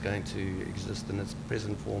media is going to exist in its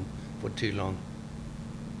present form for too long.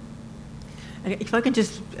 If I can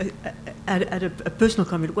just add a personal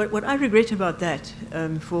comment, what I regret about that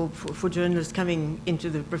for journalists coming into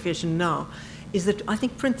the profession now is that I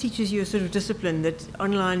think print teaches you a sort of discipline that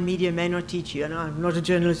online media may not teach you. And I'm not a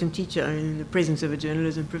journalism teacher, I'm in the presence of a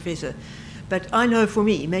journalism professor. But I know for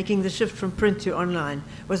me, making the shift from print to online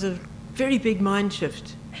was a very big mind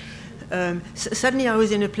shift. Suddenly I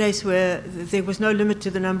was in a place where there was no limit to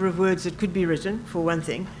the number of words that could be written, for one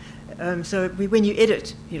thing. So when you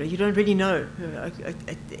edit, you don't really know.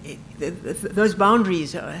 Those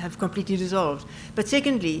boundaries have completely dissolved. But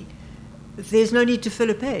secondly, there's no need to fill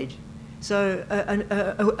a page. So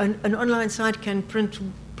an online site can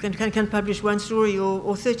publish one story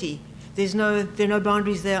or 30. There are no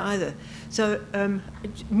boundaries there either. So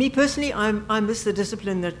me personally, I miss the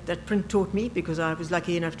discipline that print taught me, because I was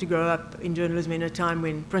lucky enough to grow up in journalism in a time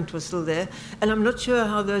when print was still there. And I'm not sure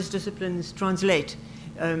how those disciplines translate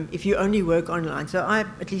if you only work online. So I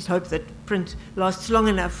at least hope that print lasts long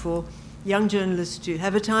enough for young journalists to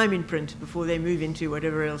have a time in print before they move into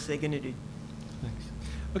whatever else they're going to do. Thanks.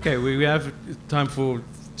 Okay, we have time for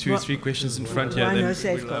 2 or 3 questions in front here. Then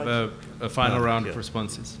we'll have a final round of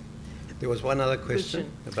responses. There was one other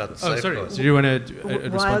question about safeguards. safeguards. Sorry. Do you want to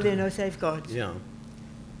respond? Why are there no safeguards? Yeah,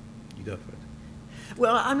 you go for it.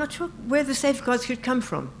 Well, I'm not sure where the safeguards should come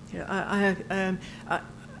from.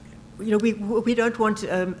 We don't want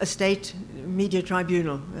a state media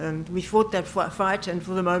tribunal. We fought that fight, and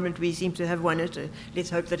for the moment we seem to have won it.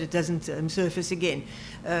 Let's hope that it doesn't surface again.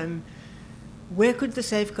 Where could the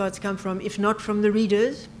safeguards come from, if not from the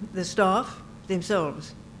readers, the staff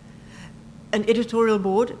themselves? An editorial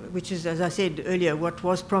board, which is, as I said earlier, what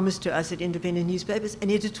was promised to us at independent newspapers,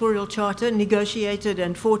 an editorial charter negotiated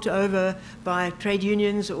and fought over by trade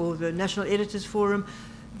unions or the National Editors Forum.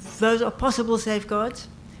 Those are possible safeguards.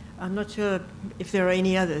 I'm not sure if there are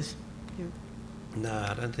any others. No,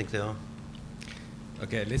 I don't think there are.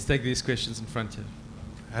 Okay, let's take these questions in front here.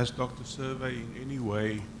 Has Dr. Survey in any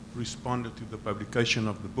way responded to the publication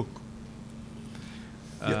of the book?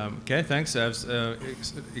 Okay, thanks.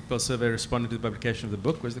 Iqbal Survey responded to the publication of the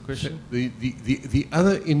book. Was the question? The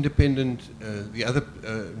other independent,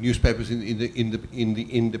 newspapers in the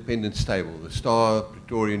independent stable, the Star,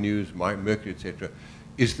 Pretoria News, Mercury, etc.,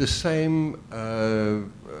 is the same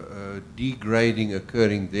degrading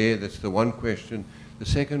occurring there? That's the one question. The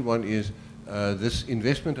second one is this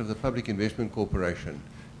investment of the Public Investment Corporation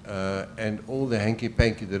and all the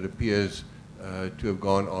hanky-panky that appears to have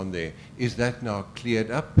gone on there. Is that now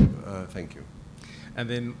cleared up? Thank you. And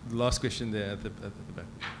then the last question there at the back.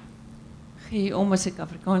 Om as ek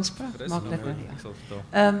Afrikaans praat, maak dit nou.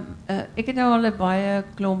 Ek het nou al 'n baie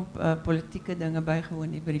klomp politieke dinge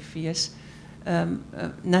bygewoon hier by die fees.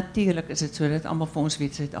 Natuurlijk is het so dat almal vir ons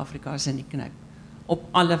weet Suid-Afrika is in die knik op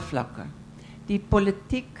alle vlakke. Die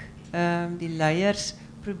politiek, die leiers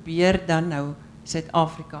probeer dan nou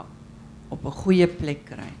Suid-Afrika op 'n goeie plek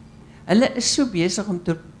kry. Hulle is so besig om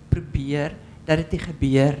te probeer dat dit nie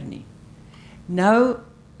gebeur nie. Nou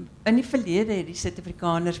in die verlede het die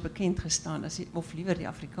Suid-Afrikaners bekend gestaan of liewer die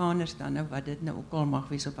Afrikaners dan nou wat dit nou ook al mag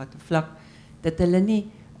wees op watter vlak dat hulle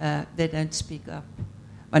nie they don't speak up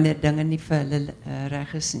wanneer dinge nie vir hulle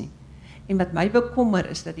reg is nie. En wat my bekommer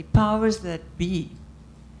is dat die powers that be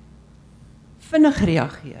vinnig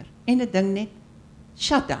reageer en 'n ding net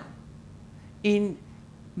shut down en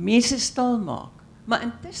mense stil maak. Maar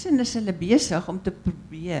intussen is hulle besig om te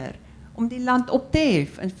probeer om die land op te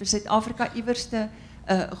hef en vir Suid-Afrika iewers 'n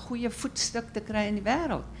goeie voetstuk te kry in die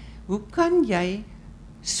wêreld. Hoe kan jy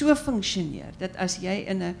so funksioneer dat as jy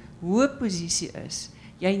in 'n hoë posisie is,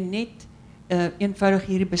 jy net eenvoudig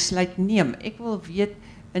hierdie besluit neem? Ek wil weet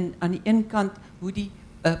aan die een kant hoe die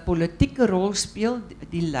politieke rol speel,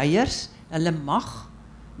 die leiers, hulle mag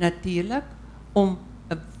natuurlik om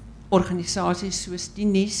organisasies soos die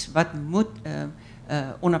NIS wat moet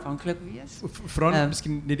onafhanklik wees. Vra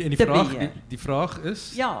miskien net in die vraag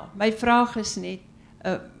is? Ja, my vraag is net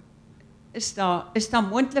is daar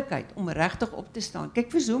moontlikheid om regtig op te staan?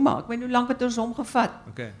 Kyk vir Zuma, ek weet hoe lank het ons hom gevat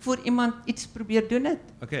voor iemand iets probeer doen het.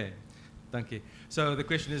 Okay. Thank you. So the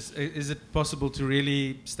question is it possible to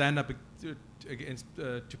really stand up against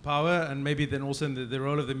to power, and maybe then also in the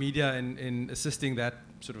role of the media in assisting that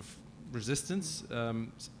sort of resistance,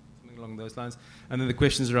 something along those lines. And then the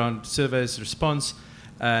questions around surveys response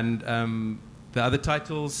and the other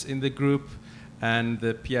titles in the group and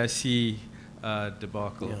the PIC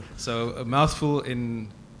debacle. Yeah. So a mouthful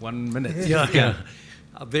in 1 minute. Yeah.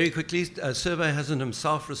 Very quickly, Survey hasn't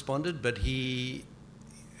himself responded, but he,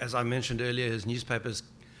 as I mentioned earlier, his newspapers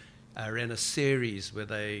ran a series where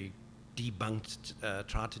they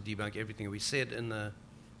tried to debunk everything we said in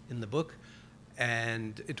the book,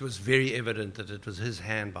 and it was very evident that it was his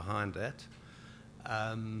hand behind that.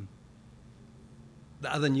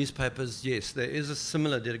 The other newspapers, yes, there is a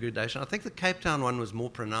similar degradation. I think the Cape Town one was more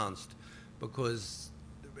pronounced because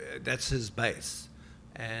that's his base,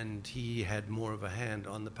 and he had more of a hand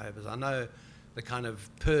on the papers. I know the kind of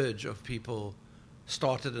purge of people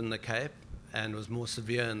started in the Cape and was more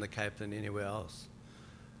severe in the Cape than anywhere else.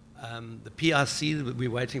 The PRC, we're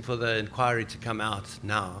waiting for the inquiry to come out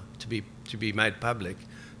now to be made public.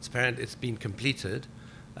 It's apparent it's been completed,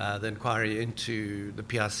 the inquiry into the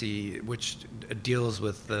PRC, which deals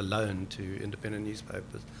with the loan to independent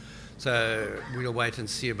newspapers. So we'll wait and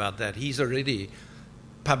see about that. He's already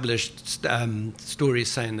published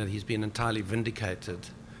stories saying that he's been entirely vindicated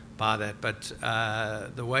by that, but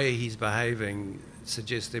the way he's behaving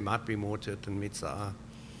suggests there might be more to it than meets the eye.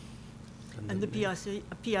 And the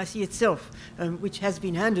PRC itself, which has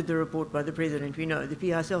been handed the report by the President, we know, the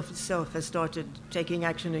PRC itself has started taking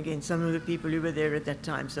action against some of the people who were there at that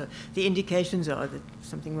time. So the indications are that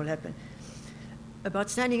something will happen. About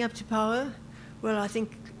standing up to power, well, I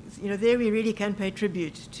think, there we really can pay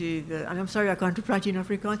tribute to and I'm sorry I can't reply to you in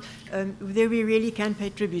Afrikaans, there we really can pay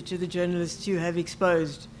tribute to the journalists who have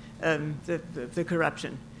exposed the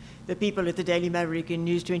corruption. The people at the Daily Maverick, in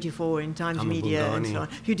News 24, in Times Media, and so on,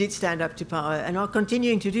 who did stand up to power and are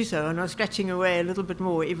continuing to do so and are scratching away a little bit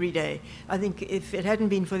more every day. I think if it hadn't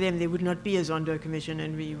been for them, there would not be a Zondo Commission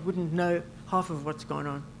and we wouldn't know half of what's gone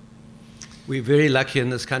on. We're very lucky in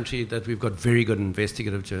this country that we've got very good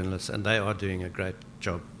investigative journalists, and they are doing a great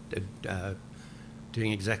job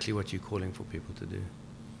doing exactly what you're calling for people to do.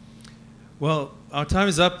 Well, our time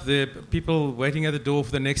is up. There are people waiting at the door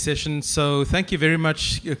for the next session. So thank you very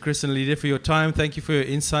much, Chris and Lydia, for your time. Thank you for your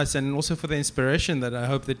insights and also for the inspiration that I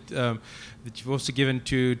hope that you've also given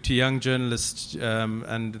to young journalists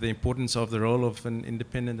and the importance of the role of an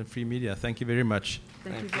independent and free media. Thank you very much.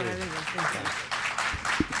 Thank you for having us. Thank you.